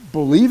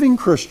believing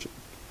Christian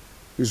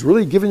who's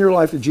really given your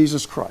life to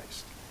Jesus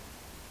Christ,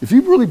 if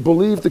you really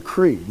believe the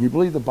creed and you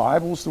believe the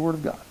Bible is the Word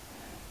of God,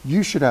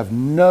 you should have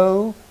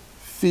no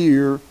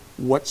fear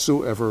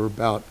whatsoever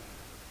about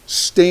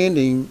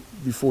standing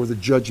before the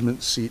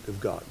judgment seat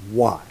of God.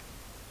 Why?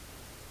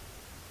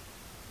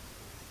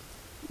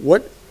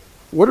 What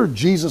are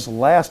Jesus'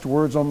 last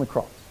words on the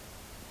cross?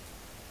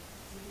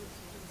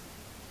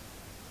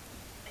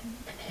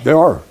 There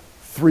are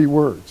 3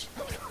 words.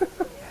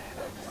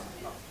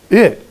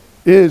 It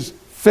is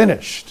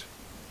finished.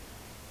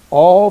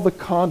 All the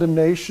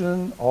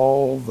condemnation,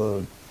 all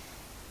the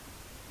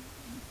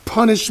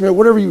punishment,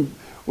 whatever you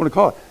want to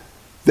call it,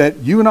 that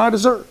you and I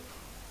deserve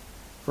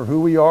for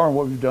who we are and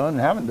what we've done and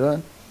haven't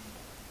done,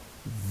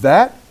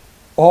 that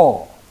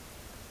all,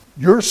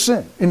 your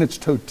sin in its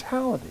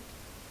totality,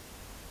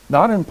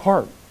 not in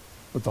part,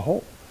 but the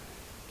whole,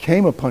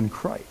 came upon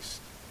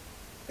Christ.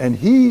 And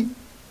he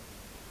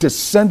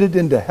descended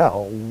into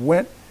hell,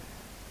 went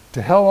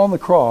to hell on the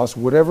cross,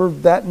 whatever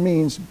that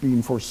means,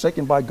 being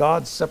forsaken by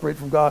God, separated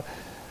from God,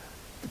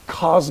 the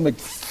cosmic,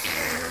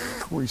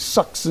 where he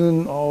sucks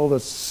in all the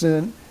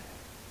sin.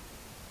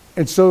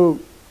 And so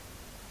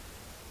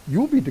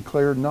you'll be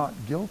declared not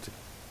guilty.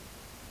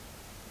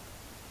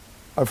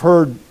 I've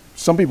heard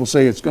some people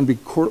say it's going to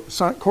be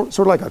sort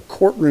of like a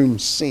courtroom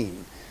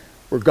scene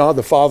where God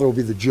the Father will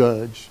be the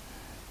judge.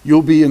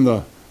 You'll be in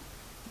the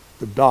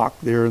dock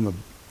there in the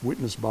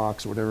witness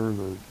box or whatever,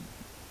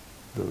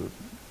 the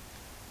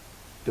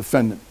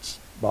defendant's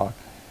box.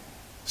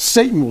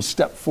 Satan will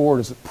step forward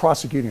as a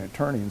prosecuting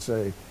attorney and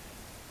say,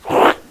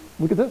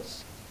 look at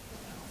this.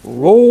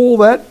 Roll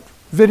that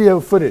video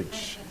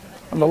footage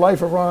on the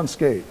life of Ron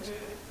Skates.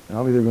 And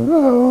I'll be there going,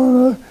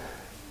 oh,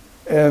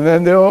 and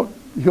then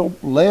he'll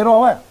lay it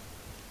all out.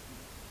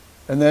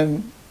 And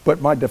then,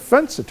 but my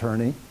defense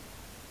attorney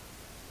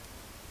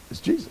is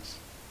Jesus.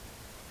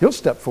 He'll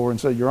step forward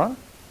and say, Your Honor,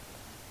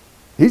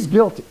 he's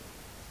guilty.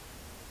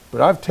 But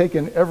I've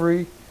taken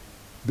every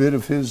bit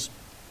of his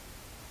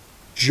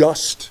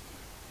just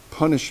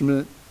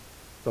punishment,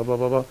 blah, blah,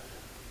 blah, blah,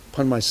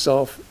 upon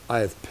myself. I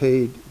have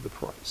paid the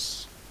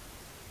price.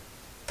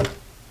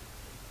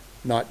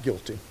 Not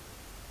guilty.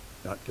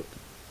 Not guilty.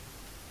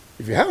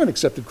 If you haven't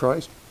accepted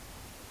Christ,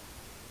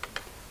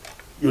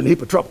 you're in a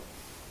heap of trouble.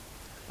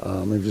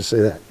 Let me just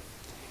say that.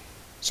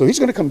 So he's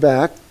going to come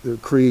back, the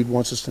creed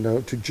wants us to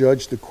know, to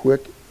judge the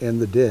quick and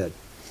the dead.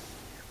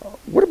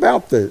 What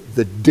about the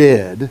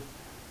dead?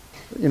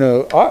 You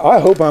know, I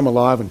hope I'm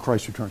alive when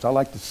Christ returns. I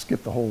like to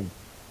skip the whole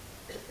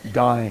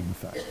dying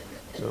thing.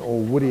 The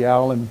old Woody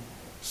Allen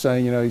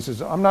saying, you know, he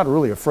says, I'm not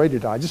really afraid to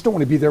die. I just don't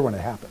want to be there when it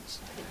happens.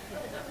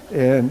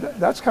 And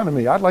that's kind of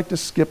me. I'd like to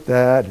skip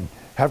that and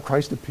have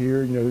Christ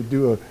appear, you know,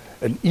 do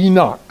an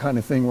Enoch kind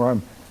of thing where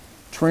I'm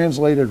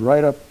translated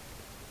right up.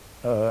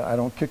 I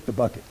don't kick the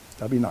bucket.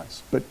 That'd be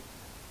nice. But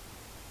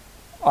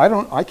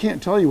I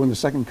can't tell you when the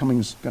second coming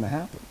is going to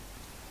happen.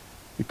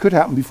 It could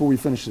happen before we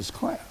finish this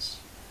class.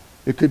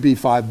 It could be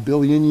 5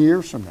 billion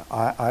years from now.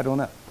 I don't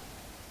know.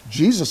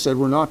 Jesus said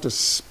we're not to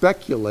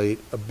speculate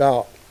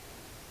about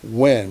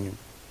when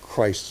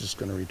Christ is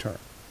going to return.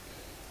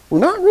 We're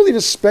not really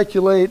to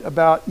speculate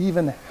about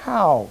even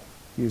how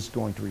he is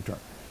going to return.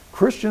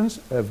 Christians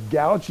have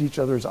gouged each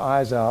other's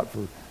eyes out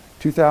for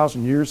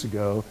 2,000 years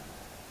ago,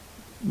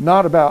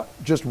 not about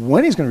just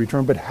when he's going to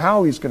return, but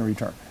how he's going to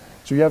return.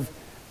 So you have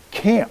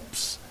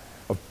camps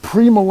of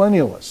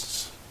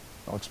premillennialists.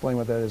 I'll explain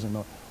what that is in a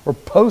moment. Or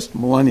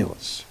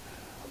post-millennialists.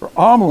 Or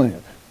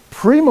amillennialists.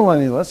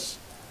 Premillennialists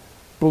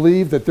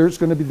believe that there's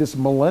going to be this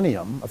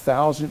millennium,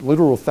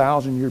 literal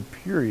 1,000-year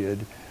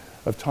period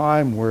of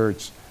time where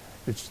it's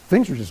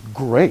things are just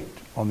great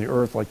on the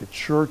earth, like the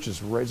church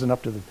is rising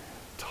up to the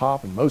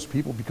top and most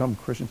people become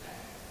Christians,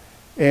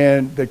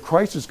 and that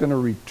Christ is going to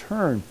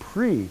return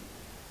pre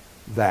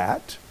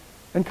that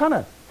and kind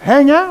of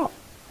hang out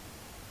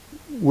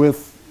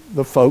with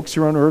the folks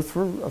here on earth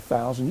for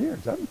 1,000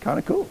 years. That'd be kind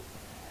of cool.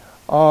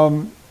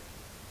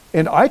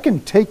 And I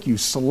can take you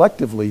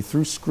selectively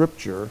through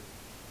Scripture,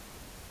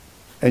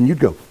 and you'd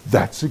go,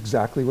 that's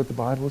exactly what the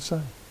Bible is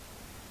saying.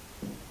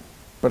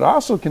 But I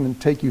also can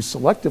take you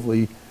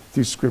selectively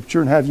through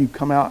Scripture and have you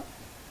come out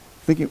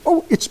thinking,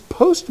 oh, it's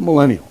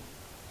post-millennial,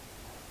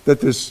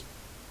 that this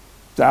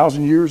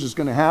 1,000 years is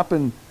going to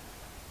happen,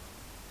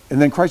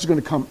 and then Christ is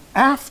going to come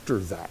after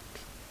that.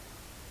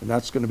 And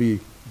that's going to be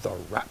the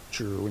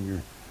rapture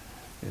when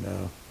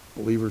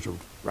believers are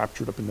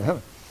raptured up into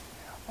heaven.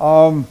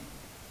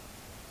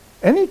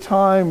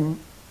 Anytime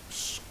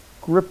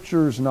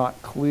Scripture's not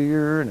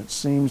clear and it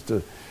seems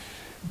to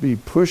be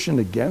pushing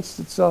against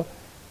itself,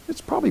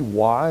 it's probably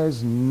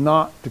wise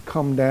not to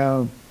come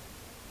down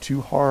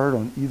too hard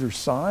on either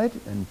side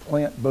and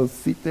plant both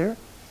feet there.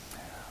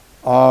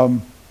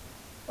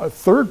 A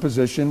third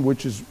position,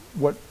 which is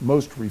what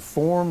most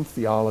Reformed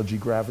theology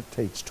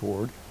gravitates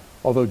toward,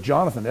 although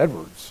Jonathan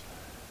Edwards,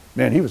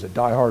 man, he was a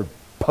diehard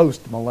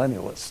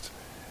post-millennialist.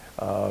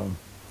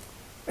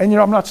 And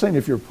I'm not saying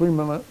if you're a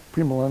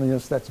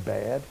premillennialist, that's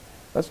bad.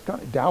 That's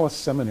kind of Dallas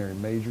Seminary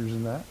majors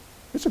in that.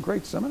 It's a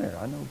great seminary.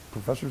 I know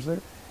professors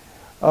there.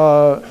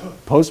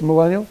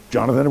 Post-millennial,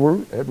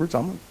 Jonathan Edwards,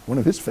 I'm one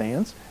of his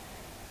fans.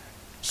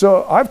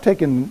 So I've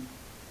taken,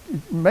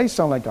 it may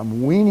sound like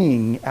I'm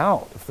weaning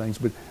out of things,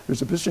 but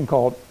there's a position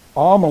called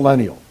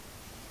amillennial,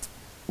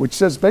 which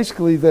says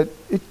basically that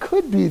it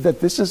could be that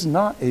this is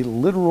not a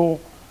literal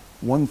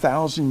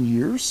 1,000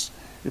 years.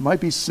 It might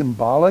be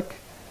symbolic.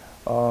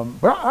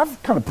 But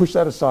I've kind of pushed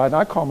that aside, and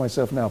I call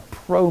myself now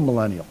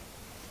pro-millennial.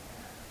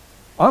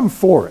 I'm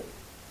for it,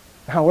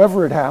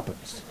 however it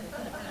happens.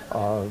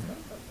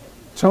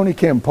 Tony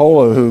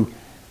Campolo, who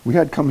we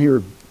had come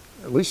here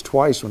at least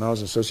twice when I was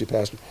an associate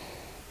pastor,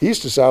 he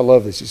used to say, I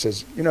love this, he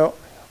says,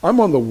 I'm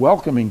on the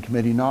welcoming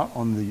committee, not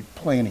on the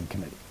planning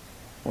committee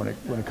when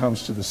it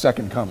comes to the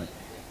second coming.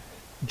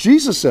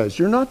 Jesus says,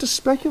 you're not to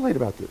speculate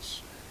about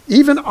this.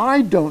 Even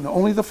I don't know,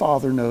 only the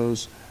Father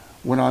knows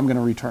when I'm going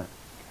to return.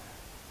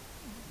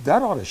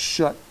 That ought to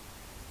shut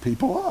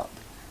people up.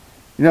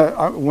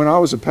 When I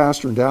was a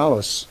pastor in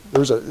Dallas,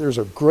 there's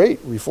a great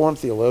Reformed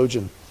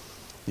theologian in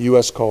the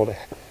U.S. called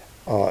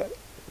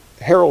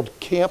Harold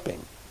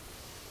Camping.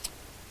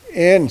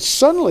 And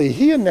suddenly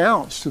he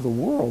announced to the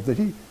world that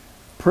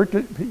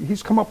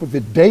he's come up with the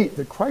date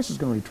that Christ is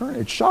going to return.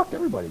 It shocked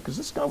everybody because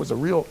this guy was a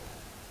real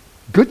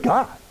good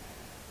guy.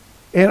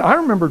 And I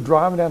remember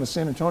driving down to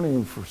San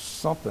Antonio for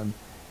something,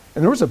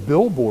 and there was a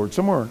billboard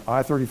somewhere on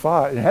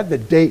I-35, and it had the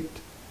date.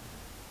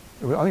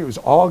 I think it was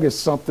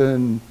August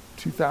something,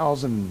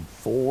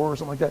 2004 or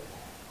something like that,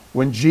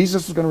 when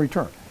Jesus was going to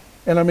return.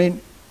 And I mean,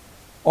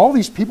 all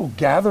these people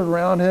gathered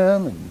around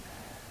him and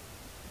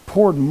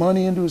poured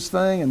money into his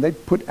thing, and they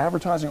put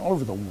advertising all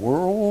over the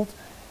world.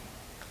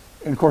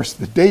 And of course,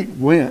 the date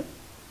went,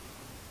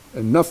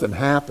 and nothing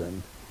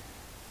happened.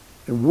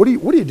 And what do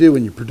you do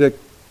when you predict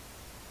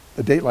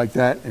a date like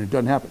that and it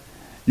doesn't happen?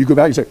 You go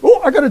back and say,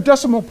 oh, I got a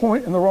decimal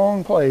point in the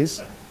wrong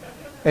place.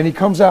 And he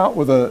comes out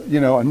with a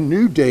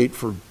new date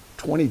for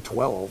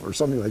 2012 or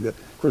something like that.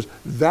 Of course,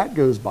 that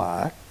goes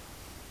by.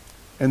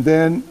 And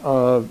then,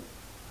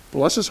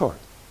 bless his heart,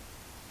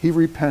 he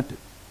repented.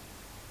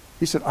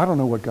 He said, I don't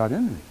know what got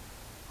into me.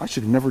 I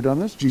should have never done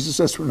this. Jesus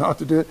says we're not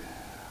to do it.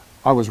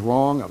 I was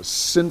wrong. I was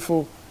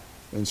sinful.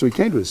 And so he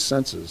came to his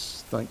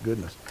senses, thank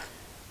goodness.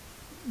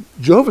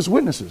 Jehovah's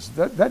Witnesses,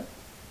 that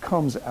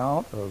comes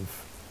out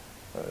of,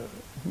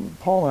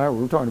 Paul and I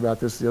were talking about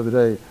this the other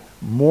day.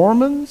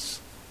 Mormons,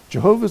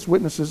 Jehovah's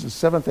Witnesses, and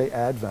Seventh-day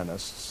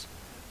Adventists.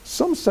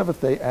 Some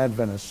Seventh-day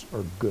Adventists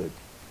are good.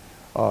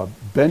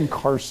 Ben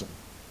Carson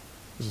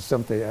is a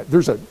Seventh-day.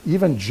 There's an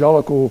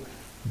evangelical,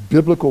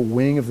 biblical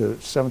wing of the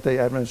Seventh-day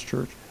Adventist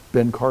Church.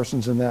 Ben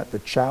Carson's in that. The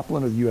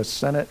chaplain of the U.S.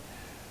 Senate,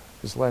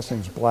 his last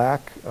name's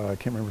Black. I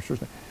can't remember his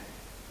first name.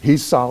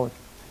 He's solid.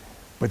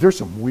 But there's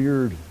some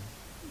weird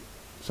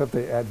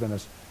Seventh-day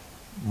Adventist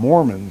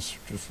Mormons,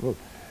 just look,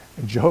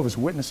 and Jehovah's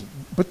Witnesses.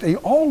 But they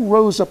all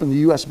rose up in the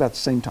U.S. about the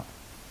same time.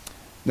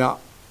 Now,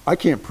 I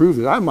can't prove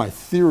it. I have my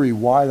theory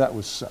why that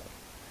was so.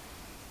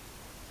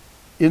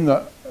 It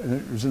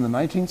was in the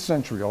 19th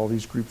century, all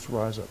these groups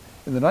rise up.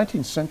 In the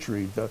 19th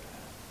century,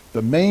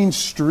 the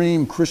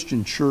mainstream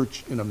Christian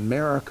church in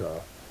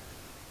America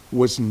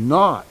was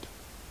not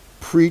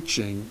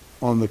preaching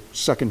on the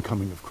second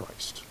coming of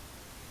Christ.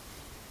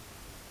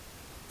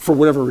 For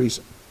whatever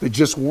reason. They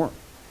just weren't.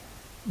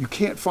 You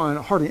can't find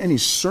hardly any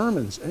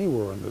sermons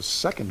anywhere on the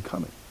second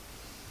coming.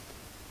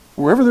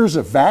 Wherever there's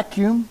a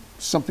vacuum,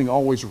 something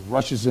always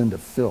rushes in to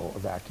fill a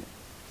vacuum.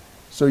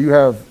 So you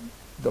have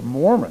the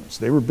Mormons.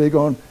 They were big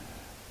on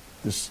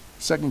this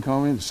second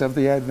coming, the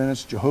Seventh-day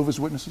Adventists, Jehovah's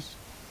Witnesses.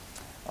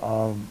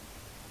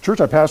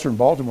 church I pastor in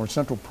Baltimore,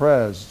 Central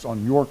Pres,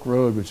 on York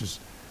Road, which is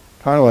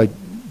kind of like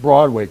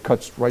Broadway,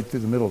 cuts right through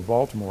the middle of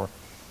Baltimore.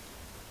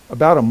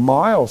 About a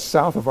mile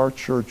south of our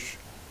church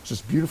is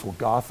this beautiful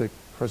Gothic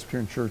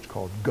Presbyterian church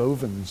called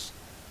Govans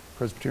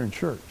Presbyterian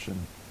Church.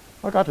 And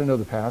I got to know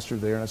the pastor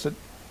there, and I said,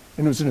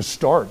 and it was an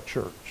historic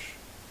church.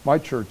 My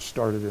church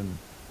started in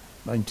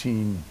mine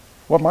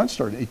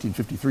started in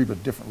 1853, but a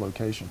different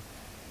location.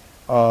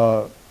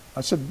 I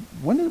said,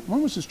 when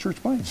was this church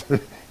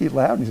planted? He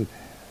laughed and he said,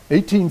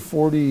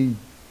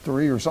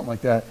 1843 or something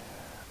like that.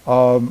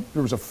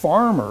 There was a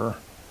farmer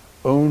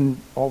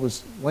owned all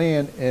this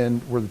land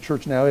and where the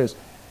church now is,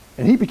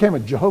 and he became a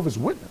Jehovah's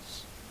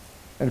Witness.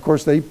 And of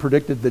course, they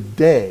predicted the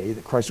day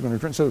that Christ was going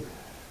to return. So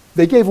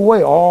they gave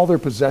away all their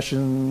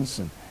possessions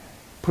and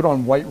put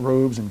on white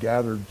robes and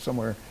gathered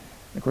somewhere.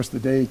 And of course, the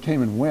day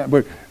came and went.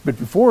 But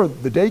before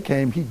the day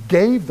came, he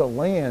gave the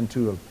land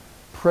to a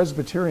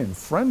Presbyterian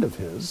friend of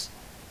his,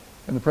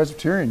 and the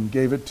Presbyterian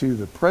gave it to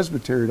the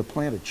presbytery to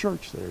plant a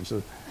church there.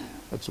 So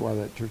that's why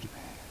that church.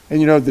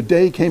 And the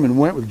day came and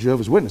went with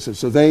Jehovah's Witnesses.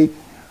 So they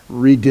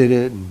redid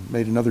it and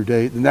made another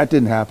date, and that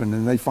didn't happen.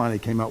 And they finally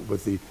came up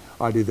with the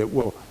idea that,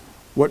 well,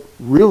 what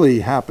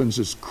really happens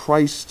is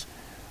Christ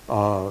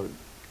entered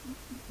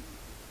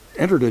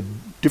a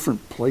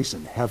different place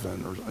in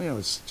heaven, or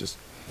it's just.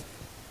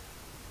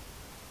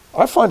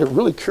 I find it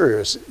really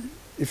curious.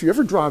 If you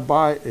ever drive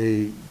by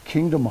a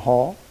Kingdom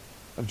Hall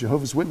of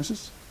Jehovah's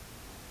Witnesses,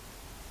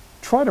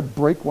 try to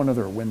break one of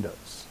their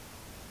windows.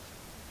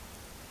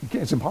 You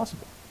can't, it's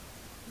impossible.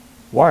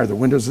 Why are the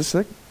windows this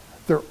thick?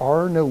 There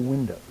are no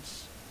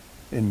windows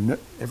in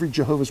every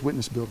Jehovah's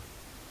Witness building.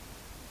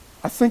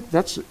 I think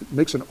that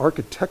makes an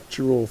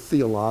architectural,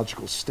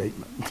 theological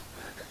statement.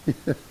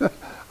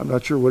 I'm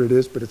not sure what it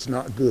is, but it's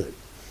not good.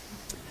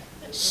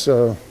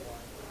 So,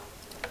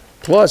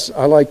 plus,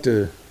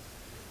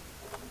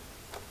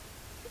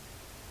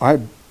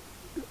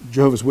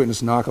 Jehovah's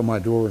Witness knock on my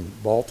door in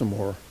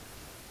Baltimore,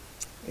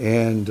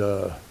 and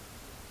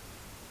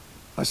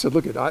I said,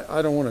 look,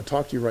 I don't want to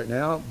talk to you right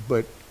now,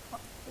 but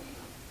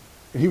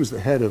he was the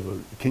head of a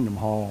Kingdom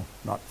Hall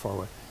not far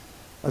away.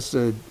 I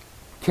said,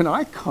 can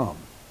I come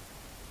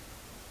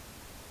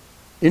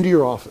into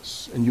your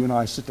office and you and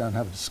I sit down and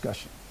have a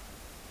discussion?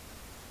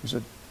 He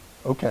said,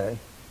 okay.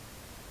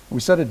 We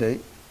set a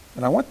date,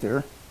 and I went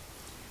there,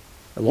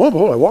 and lo and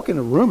behold, I walk in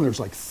the room, and there's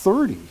like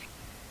 30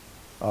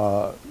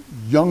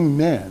 young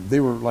men. They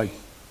were like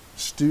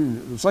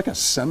students. It was like a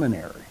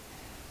seminary.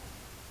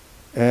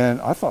 And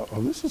I thought,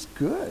 oh, this is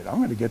good. I'm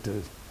going to get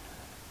to.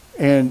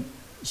 And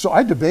so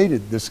I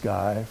debated this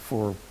guy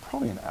for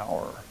probably an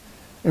hour.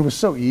 It was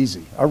so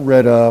easy. I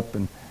read up,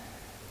 and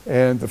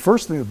the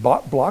first thing, the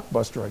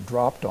blockbuster I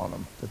dropped on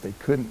them that they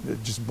couldn't,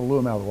 it just blew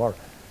them out of the water,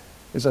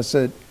 is I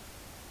said,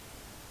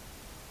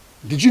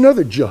 did you know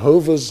that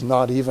Jehovah's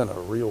not even a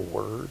real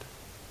word?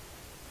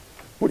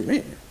 What do you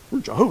mean? We're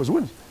Jehovah's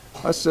Witnesses.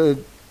 I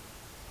said,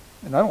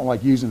 and I don't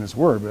like using this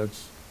word, but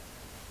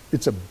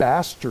it's a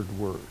bastard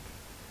word.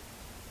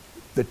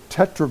 The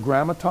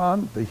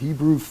Tetragrammaton, the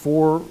Hebrew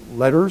 4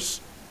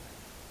 letters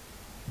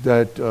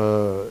that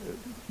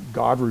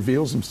God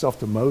reveals himself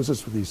to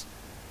Moses with these,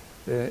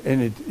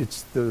 and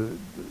it's a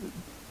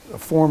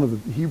form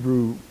of the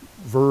Hebrew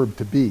verb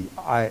to be.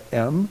 I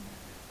am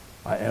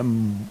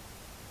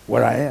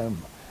what I am.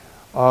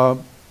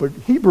 But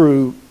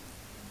Hebrew,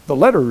 the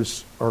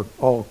letters are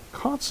all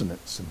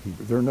consonants in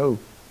Hebrew. There are no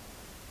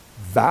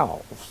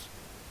vowels.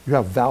 You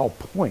have vowel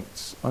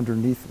points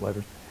underneath the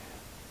letters.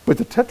 But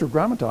the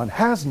Tetragrammaton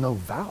has no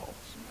vowels.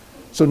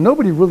 So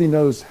nobody really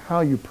knows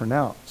how you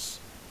pronounce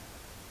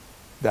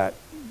that.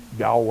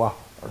 Yahweh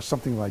or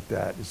something like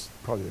that is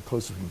probably the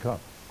closest we can come.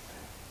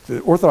 The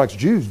Orthodox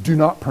Jews do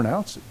not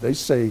pronounce it. They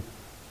say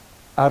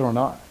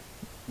Adonai,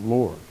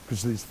 Lord,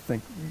 because they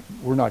think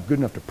we're not good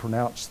enough to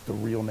pronounce the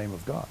real name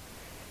of God.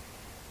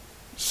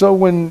 So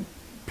when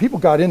people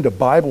got into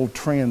Bible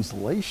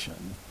translation,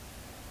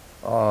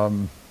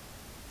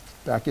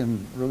 back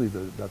in really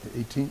about the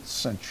 18th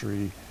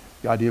century,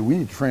 the idea we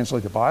need to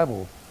translate the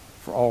Bible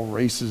for all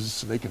races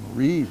so they can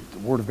read the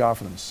Word of God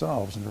for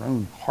themselves in their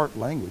own heart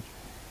language.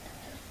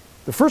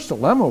 The first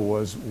dilemma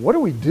was, what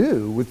do we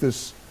do with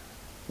this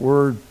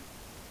word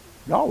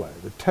Yahweh,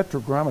 the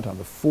Tetragrammaton,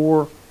 the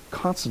 4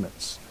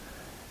 consonants?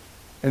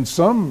 And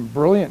some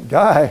brilliant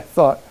guy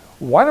thought,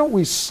 why don't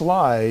we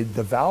slide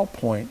the vowel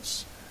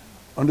points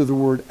under the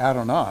word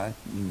Adonai,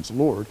 means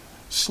Lord,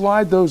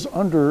 slide those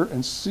under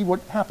and see what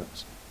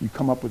happens. You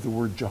come up with the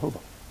word Jehovah.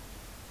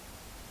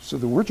 So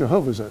the word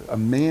Jehovah is a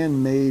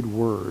man-made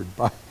word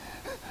by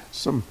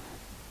some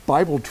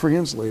Bible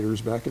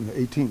translators back in the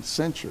 18th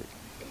century.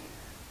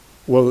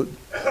 Well,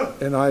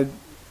 and I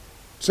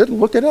said,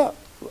 look it up.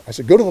 I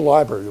said, go to the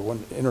library.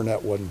 The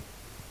internet wasn't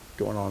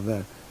going on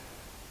then.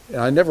 And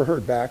I never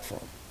heard back from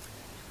him.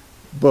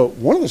 But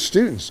one of the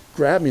students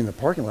grabbed me in the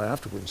parking lot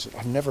afterwards and said,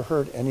 I've never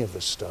heard any of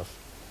this stuff.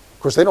 Of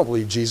course, they don't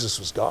believe Jesus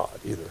was God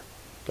either,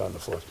 God in the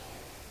flesh.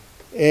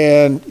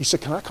 And he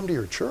said, can I come to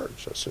your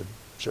church? I said,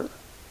 sure.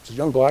 He's a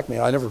young black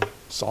man. I never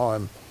saw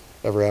him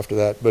ever after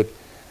that. But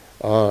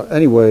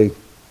anyway,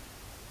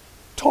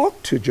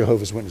 talk to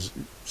Jehovah's Witnesses.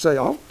 Say,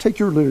 I'll take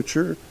your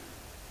literature.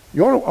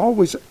 You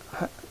always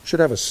should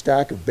have a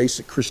stack of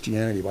Basic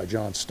Christianity by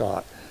John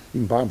Stott.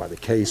 You can buy them by the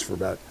case for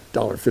about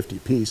 $1.50 a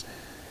piece.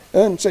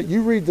 And say,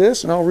 you read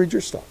this and I'll read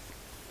your stuff.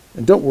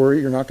 And don't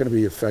worry, you're not going to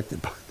be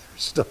affected by their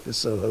stuff. It's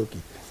so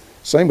hokey.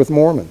 Same with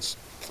Mormons.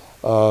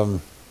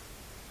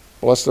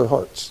 Bless their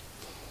hearts.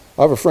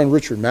 I have a friend,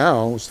 Richard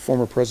Mao, who's the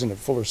former president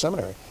of Fuller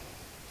Seminary.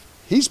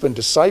 He's been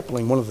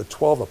discipling one of the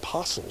 12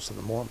 apostles of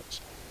the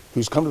Mormons,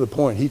 who's come to the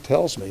point, he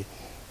tells me,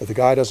 that the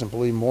guy doesn't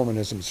believe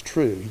Mormonism is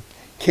true. He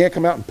can't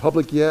come out in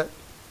public yet,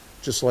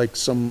 just like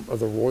some of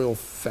the royal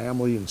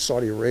family in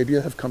Saudi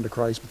Arabia have come to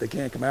Christ, but they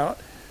can't come out.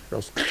 Or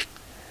else.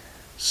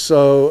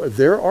 So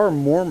there are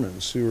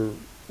Mormons who are,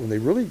 when they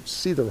really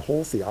see their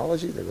whole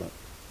theology, they're going,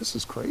 this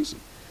is crazy.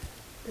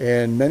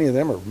 And many of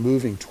them are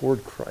moving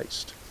toward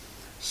Christ.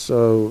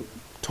 So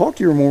talk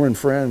to your Mormon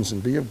friends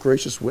and be a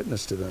gracious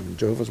witness to them,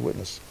 Jehovah's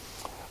Witness.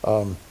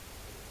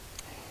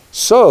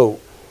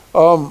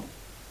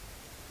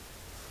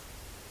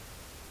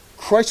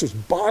 Christ was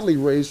bodily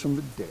raised from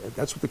the dead.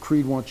 That's what the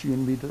creed wants you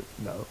and me to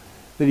know.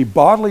 That he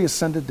bodily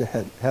ascended to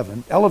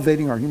heaven,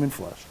 elevating our human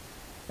flesh.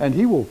 And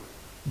he will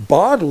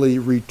bodily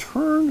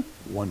return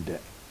one day.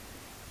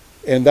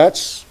 And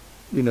that's,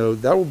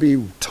 that will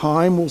be,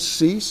 time will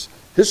cease,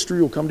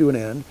 history will come to an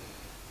end,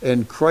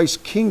 and Christ's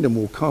kingdom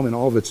will come in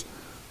all of its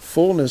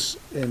fullness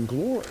and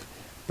glory.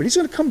 But he's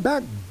going to come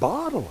back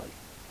bodily.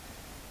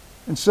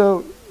 And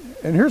so,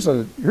 and here's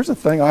a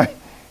thing I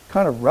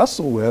kind of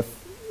wrestle with,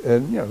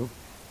 and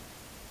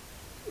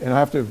and I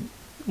have to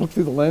look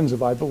through the lens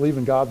of I believe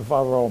in God the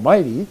Father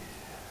Almighty.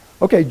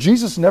 Okay,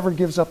 Jesus never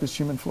gives up his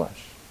human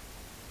flesh.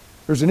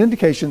 There's an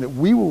indication that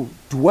we will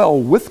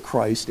dwell with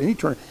Christ in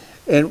eternity.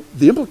 And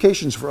the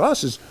implications for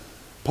us is,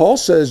 Paul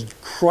says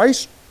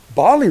Christ's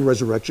bodily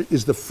resurrection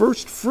is the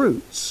first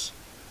fruits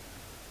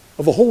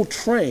of a whole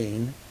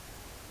train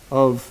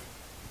of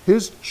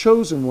his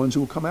chosen ones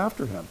who will come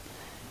after him.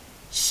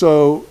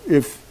 So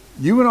if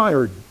you and I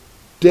are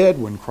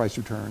dead when Christ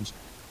returns,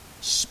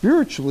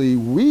 spiritually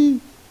we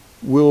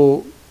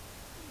will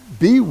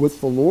be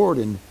with the Lord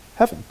in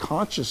heaven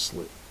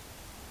consciously.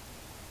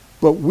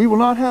 But we will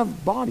not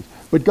have bodies.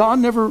 But God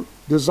never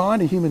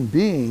designed a human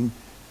being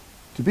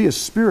to be a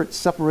spirit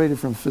separated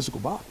from a physical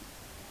body.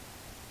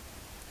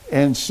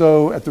 And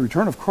so at the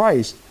return of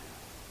Christ,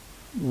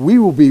 we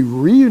will be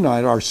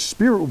reunited, our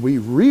spirit will be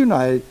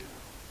reunited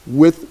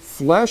with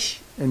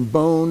flesh and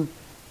bone,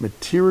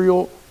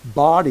 material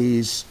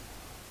bodies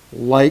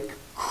like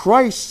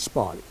Christ's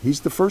body.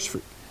 He's the first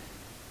fruit.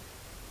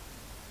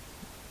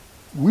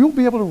 We'll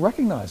be able to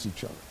recognize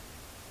each other.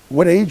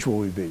 What age will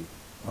we be?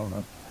 I don't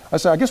know.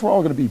 I guess we're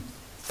all going to be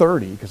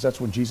 30 because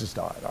that's when Jesus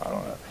died. I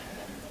don't know.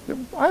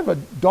 I have a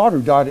daughter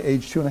who died at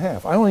age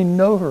 2.5. I only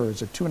know her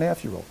as a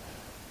 2.5-year-old.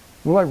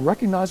 Will I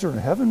recognize her in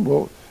heaven?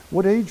 Well,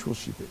 what age will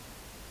she be?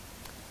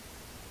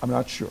 I'm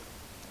not sure.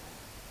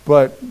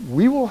 But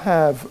we will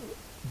have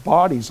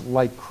bodies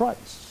like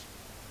Christ.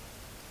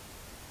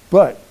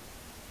 But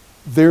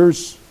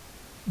there's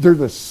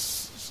a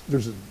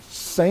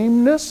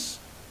sameness,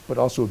 but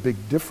also a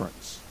big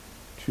difference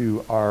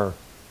to our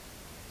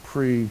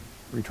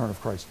pre-return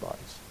of Christ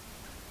bodies.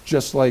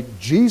 Just like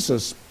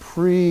Jesus'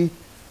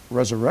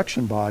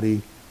 pre-resurrection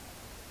body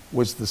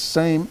was the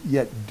same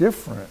yet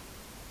different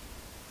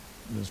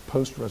than his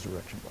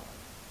post-resurrection body.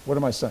 What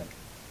am I saying?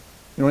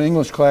 In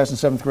English class in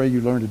 7th grade,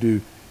 you learn to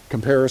do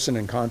comparison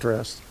and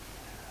contrast.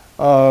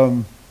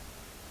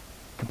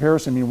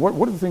 Comparison, what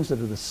are the things that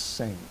are the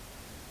same?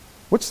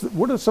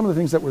 What are some of the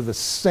things that were the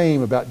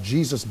same about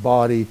Jesus'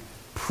 body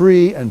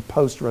pre and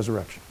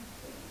post-resurrection?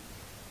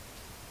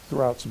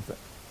 Throw out some things.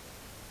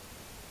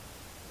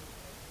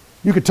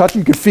 You could touch him,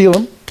 you could feel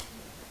him.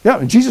 Yeah,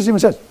 and Jesus even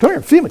says, come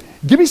here, feel me.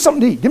 Give me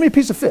something to eat. Give me a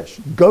piece of fish.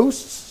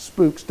 Ghosts,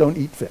 spooks don't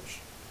eat fish.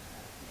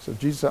 So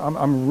Jesus said,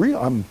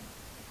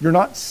 you're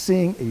not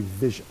seeing a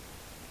vision.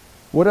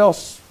 What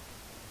else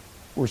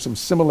were some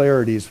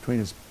similarities between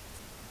his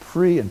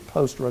pre and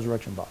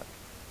post-resurrection body?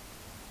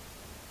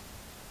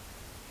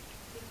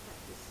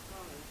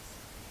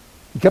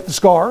 He kept the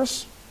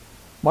scars.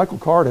 Michael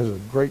Card has a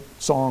great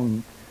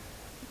song,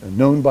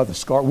 known by the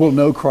scar. We'll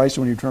know Christ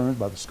when he returns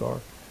by the scar.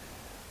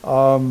 He knew them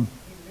on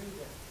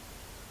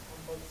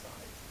both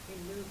sides. He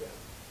knew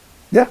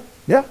them.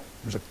 Yeah.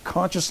 There's a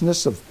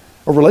consciousness of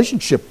a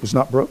relationship was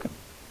not broken.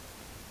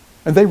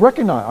 And they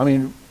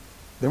recognized,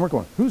 they weren't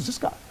going, who's this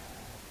guy?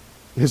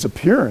 His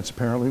appearance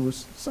apparently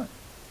was the same.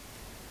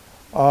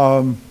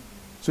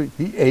 So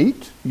he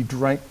ate, he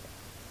drank,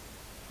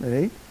 and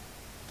ate.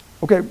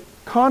 Okay,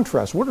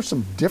 contrast. What are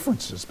some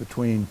differences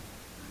between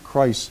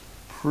Christ's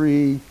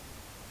pre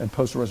and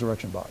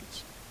post-resurrection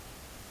bodies?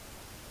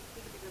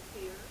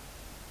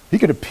 He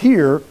could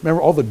appear.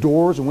 Remember, all the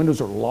doors and windows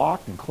are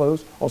locked and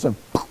closed. All of a sudden,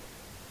 poof.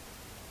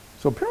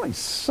 So apparently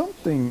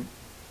something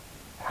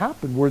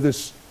happened where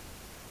this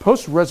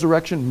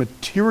post-resurrection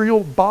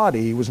material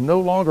body was no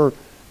longer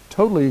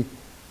totally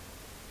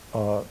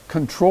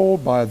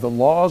controlled by the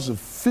laws of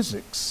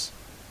physics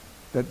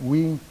that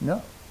we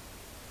know.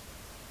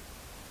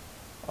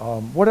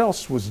 What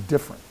else was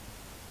different?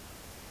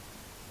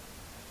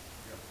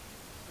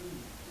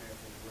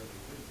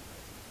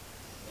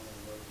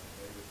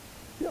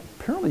 Yeah,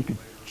 apparently he could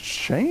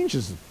change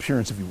his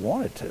appearance if he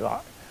wanted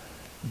to.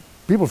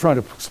 People are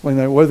trying to explain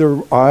that, whether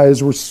their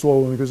eyes were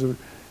swollen because of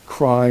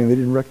crying, they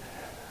didn't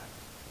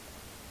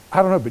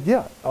I don't know, but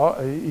yeah,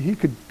 he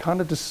could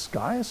kind of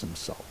disguise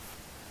himself.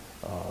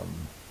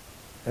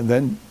 And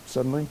then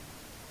suddenly,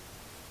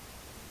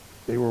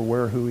 they were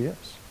aware who he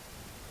is.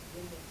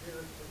 He didn't appear to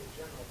the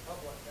general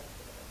public, he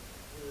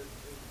appeared to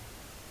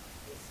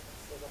this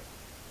select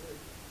group.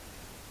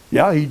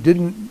 Yeah, he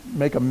didn't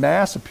make a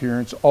mass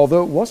appearance,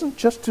 although it wasn't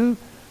just to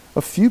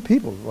a few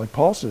people. Like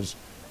Paul says,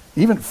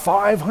 even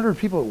 500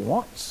 people at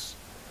once.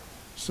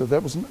 So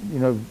that was,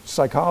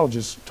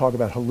 psychologists talk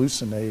about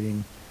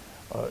hallucinating.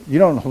 You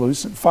don't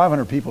hallucinate,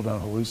 500 people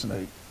don't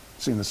hallucinate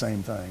seeing the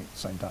same thing at the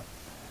same time.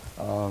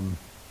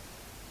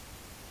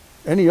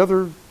 Any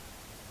other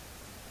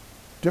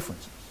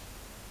differences?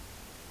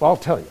 Well, I'll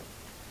tell you.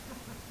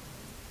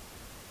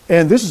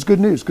 And this is good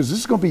news because this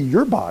is going to be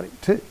your body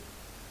too.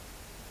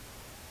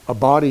 A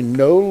body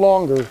no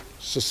longer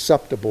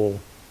susceptible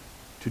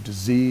to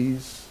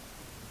disease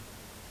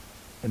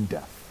and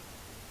death.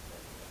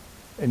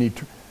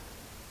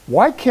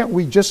 Why can't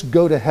we just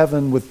go to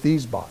heaven with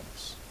these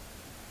bodies?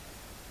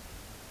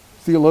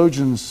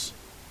 Theologians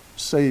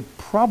say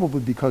probably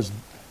because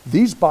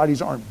these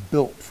bodies aren't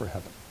built for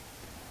heaven.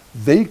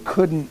 They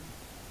couldn't.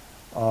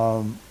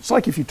 It's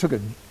like if you took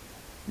a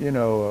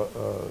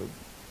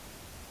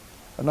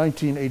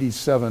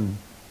 1987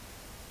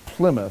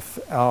 Plymouth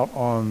out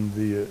on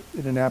the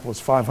Indianapolis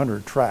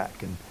 500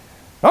 track, and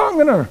I'm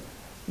going to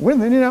win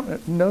the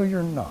Indianapolis. No,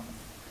 you're not.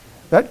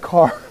 That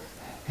car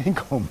ain't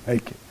going to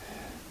make it.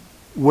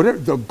 Whatever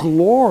the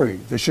glory,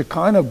 the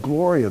Shekinah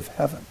glory of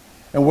heaven,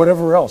 and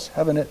whatever else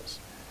heaven is.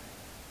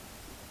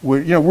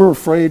 We're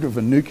afraid of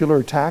a nuclear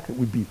attack that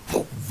would be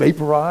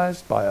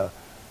vaporized by a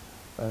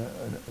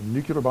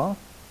nuclear bomb.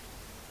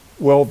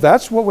 Well,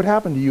 that's what would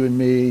happen to you and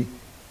me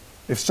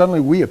if suddenly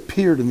we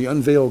appeared in the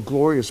unveiled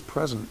glorious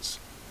presence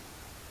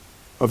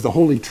of the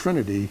Holy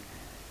Trinity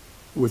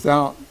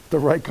without the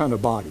right kind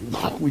of body.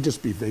 We'd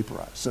just be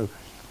vaporized. So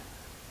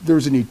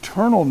there's an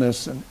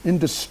eternalness and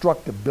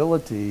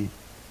indestructibility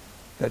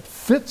that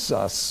fits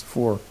us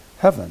for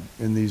heaven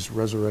in these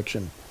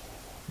resurrection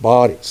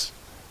bodies.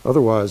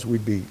 Otherwise,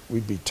 we'd be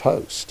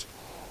toast.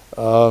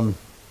 My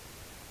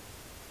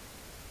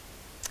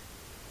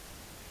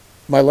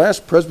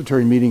last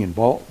Presbyterian meeting in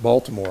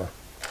Baltimore,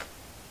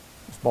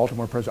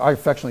 I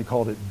affectionately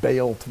called it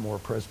Baltimore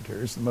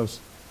Presbytery. It's the most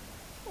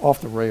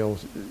off the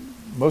rails.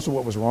 Most of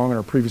what was wrong in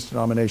our previous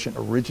denomination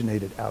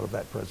originated out of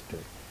that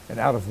presbytery and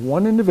out of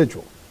one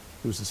individual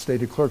who was the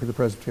stated clerk of the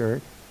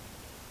presbytery,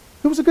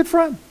 who was a good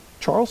friend,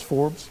 Charles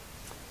Forbes.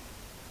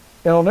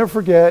 And I'll never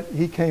forget,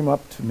 he came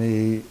up to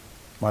me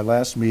my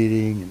last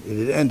meeting, and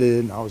it had ended,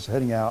 and I was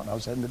heading out, and I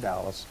was heading to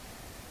Dallas.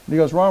 And he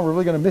goes, "Ron, we're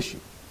really going to miss you."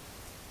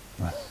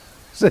 I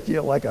said,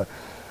 "Yeah, like a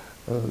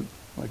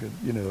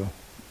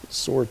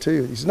sore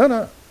tooth." He said,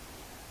 No.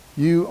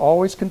 You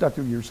always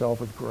conducted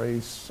yourself with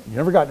grace. You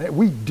never got.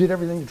 We did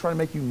everything to try to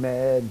make you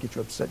mad and get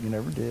you upset. You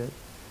never did."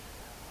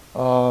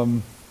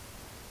 And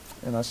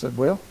I said,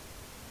 "Well,"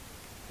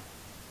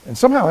 and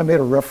somehow I made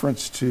a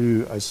reference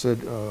to. I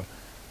said,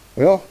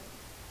 "Well,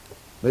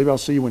 maybe I'll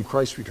see you when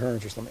Christ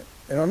returns or something."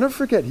 And I'll never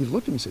forget. He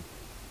looked at me and said,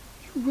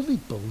 "You really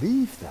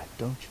believe that,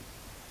 don't you?"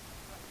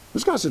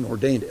 This guy's an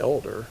ordained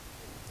elder.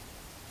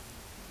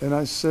 And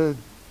I said,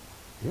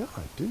 "Yeah,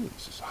 I do." He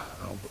says,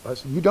 I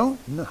said, "You don't?"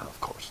 "No,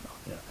 of course not."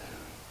 Yeah.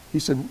 He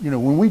said,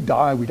 "When we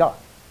die, we die.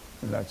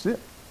 And that's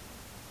it."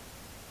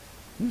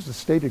 He was the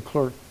stated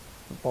clerk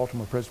of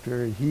Baltimore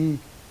Presbytery.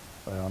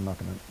 I'm not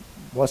going to,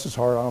 bless his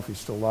heart, I don't know if he's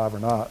still alive or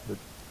not, but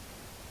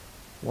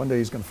one day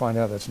he's going to find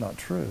out that's not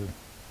true.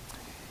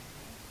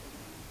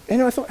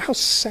 And I thought, how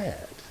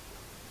sad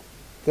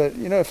that,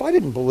 if I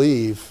didn't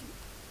believe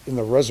in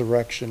the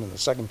resurrection and the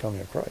second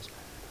coming of Christ,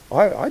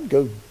 I'd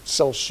go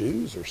sell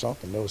shoes or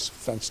something. No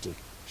offense to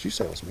shoe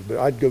salesmen, but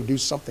I'd go do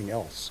something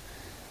else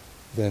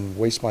than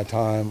waste my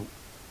time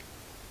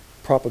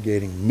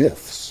propagating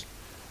myths.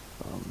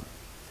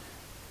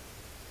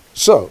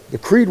 So the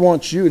creed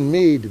wants you and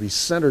me to be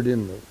centered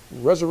in the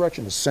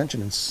resurrection,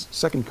 ascension, and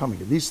second coming.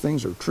 These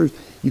things are truth.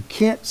 You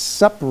can't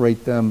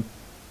separate them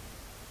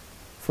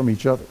from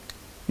each other.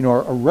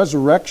 A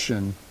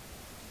resurrection,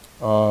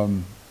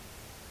 you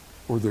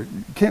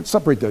can't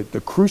separate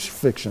the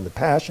crucifixion, the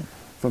passion,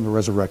 from the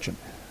resurrection.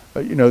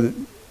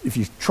 If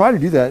you try to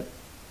do that,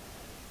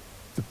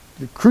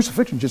 the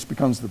crucifixion just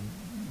becomes the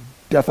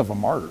death of a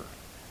martyr.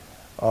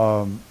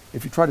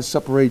 If you try to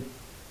separate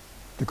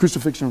the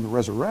crucifixion from the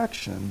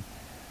resurrection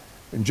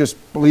and just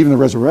believe in the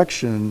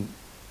resurrection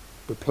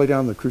but play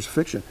down the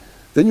crucifixion,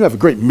 then you have a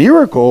great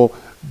miracle,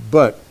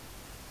 but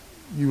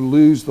you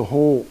lose the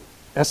whole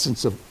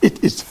essence of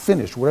it is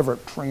finished, whatever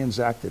it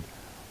transacted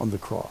on the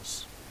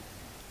cross.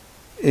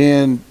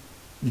 And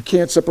you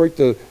can't separate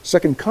the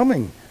second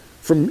coming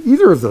from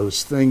either of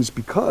those things,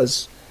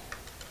 because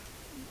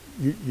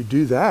you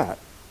do that,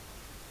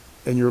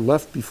 and you're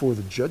left before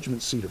the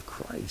judgment seat of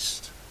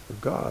Christ,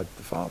 of God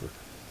the Father.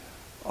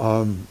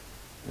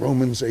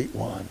 Romans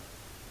 8:1.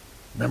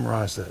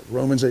 Memorize that.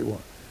 Romans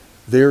 8:1.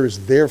 There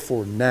is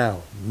therefore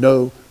now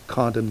no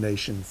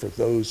condemnation for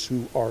those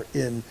who are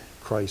in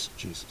Christ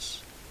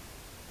Jesus.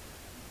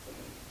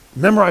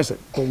 Memorize it.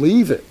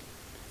 Believe it.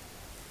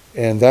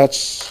 And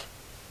that's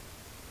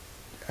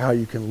how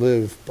you can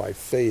live by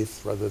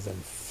faith rather than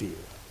fear.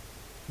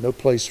 No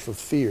place for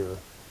fear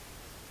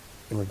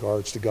in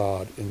regards to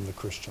God in the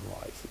Christian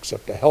life,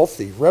 except a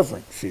healthy,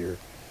 reverent fear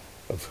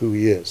of who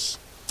he is.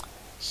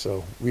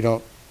 So we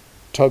don't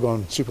tug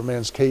on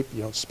Superman's cape,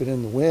 you don't spit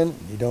in the wind,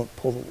 you don't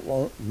pull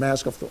the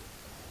mask off the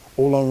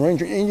old Lone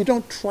Ranger, and you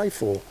don't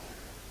trifle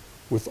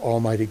with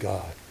Almighty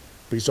God.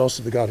 But he's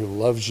also the God who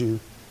loves you,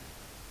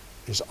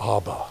 is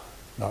Abba,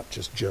 not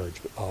just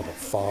judge, but Abba,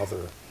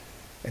 Father.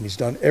 And he's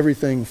done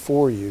everything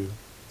for you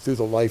through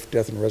the life,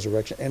 death, and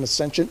resurrection, and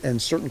ascension,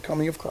 and certain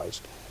coming of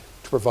Christ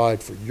to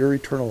provide for your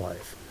eternal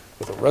life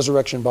with a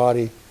resurrection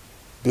body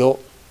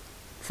built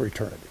for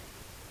eternity.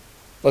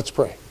 Let's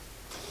pray.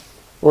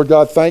 Lord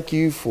God, thank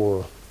you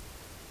for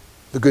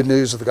the good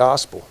news of the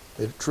gospel.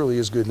 It truly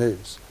is good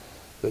news.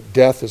 That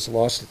death has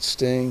lost its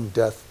sting,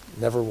 death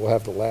never will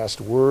have the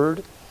last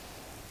word,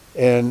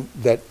 and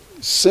that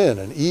sin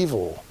and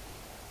evil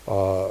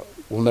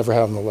will never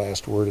have the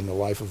last word in the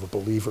life of a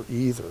believer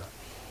either.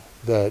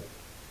 That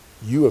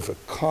you have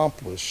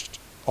accomplished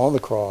on the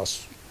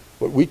cross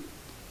what we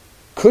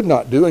could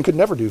not do and could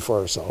never do for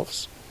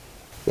ourselves.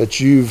 That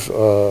you've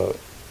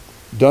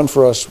done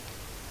for us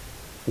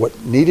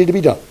what needed to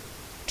be done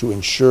to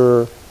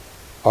ensure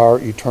our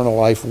eternal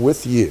life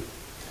with you.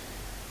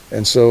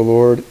 And so,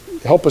 Lord,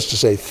 help us to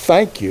say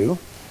thank you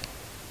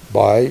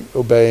by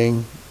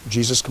obeying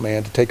Jesus'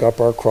 command to take up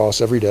our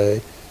cross every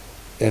day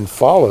and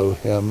follow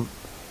him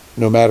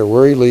no matter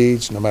where he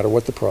leads, no matter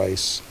what the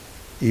price,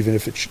 even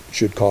if it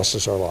should cost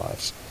us our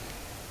lives,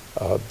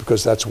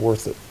 because that's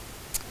worth it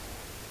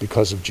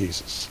because of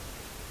Jesus.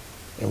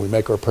 And we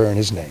make our prayer in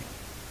his name.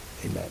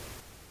 Amen.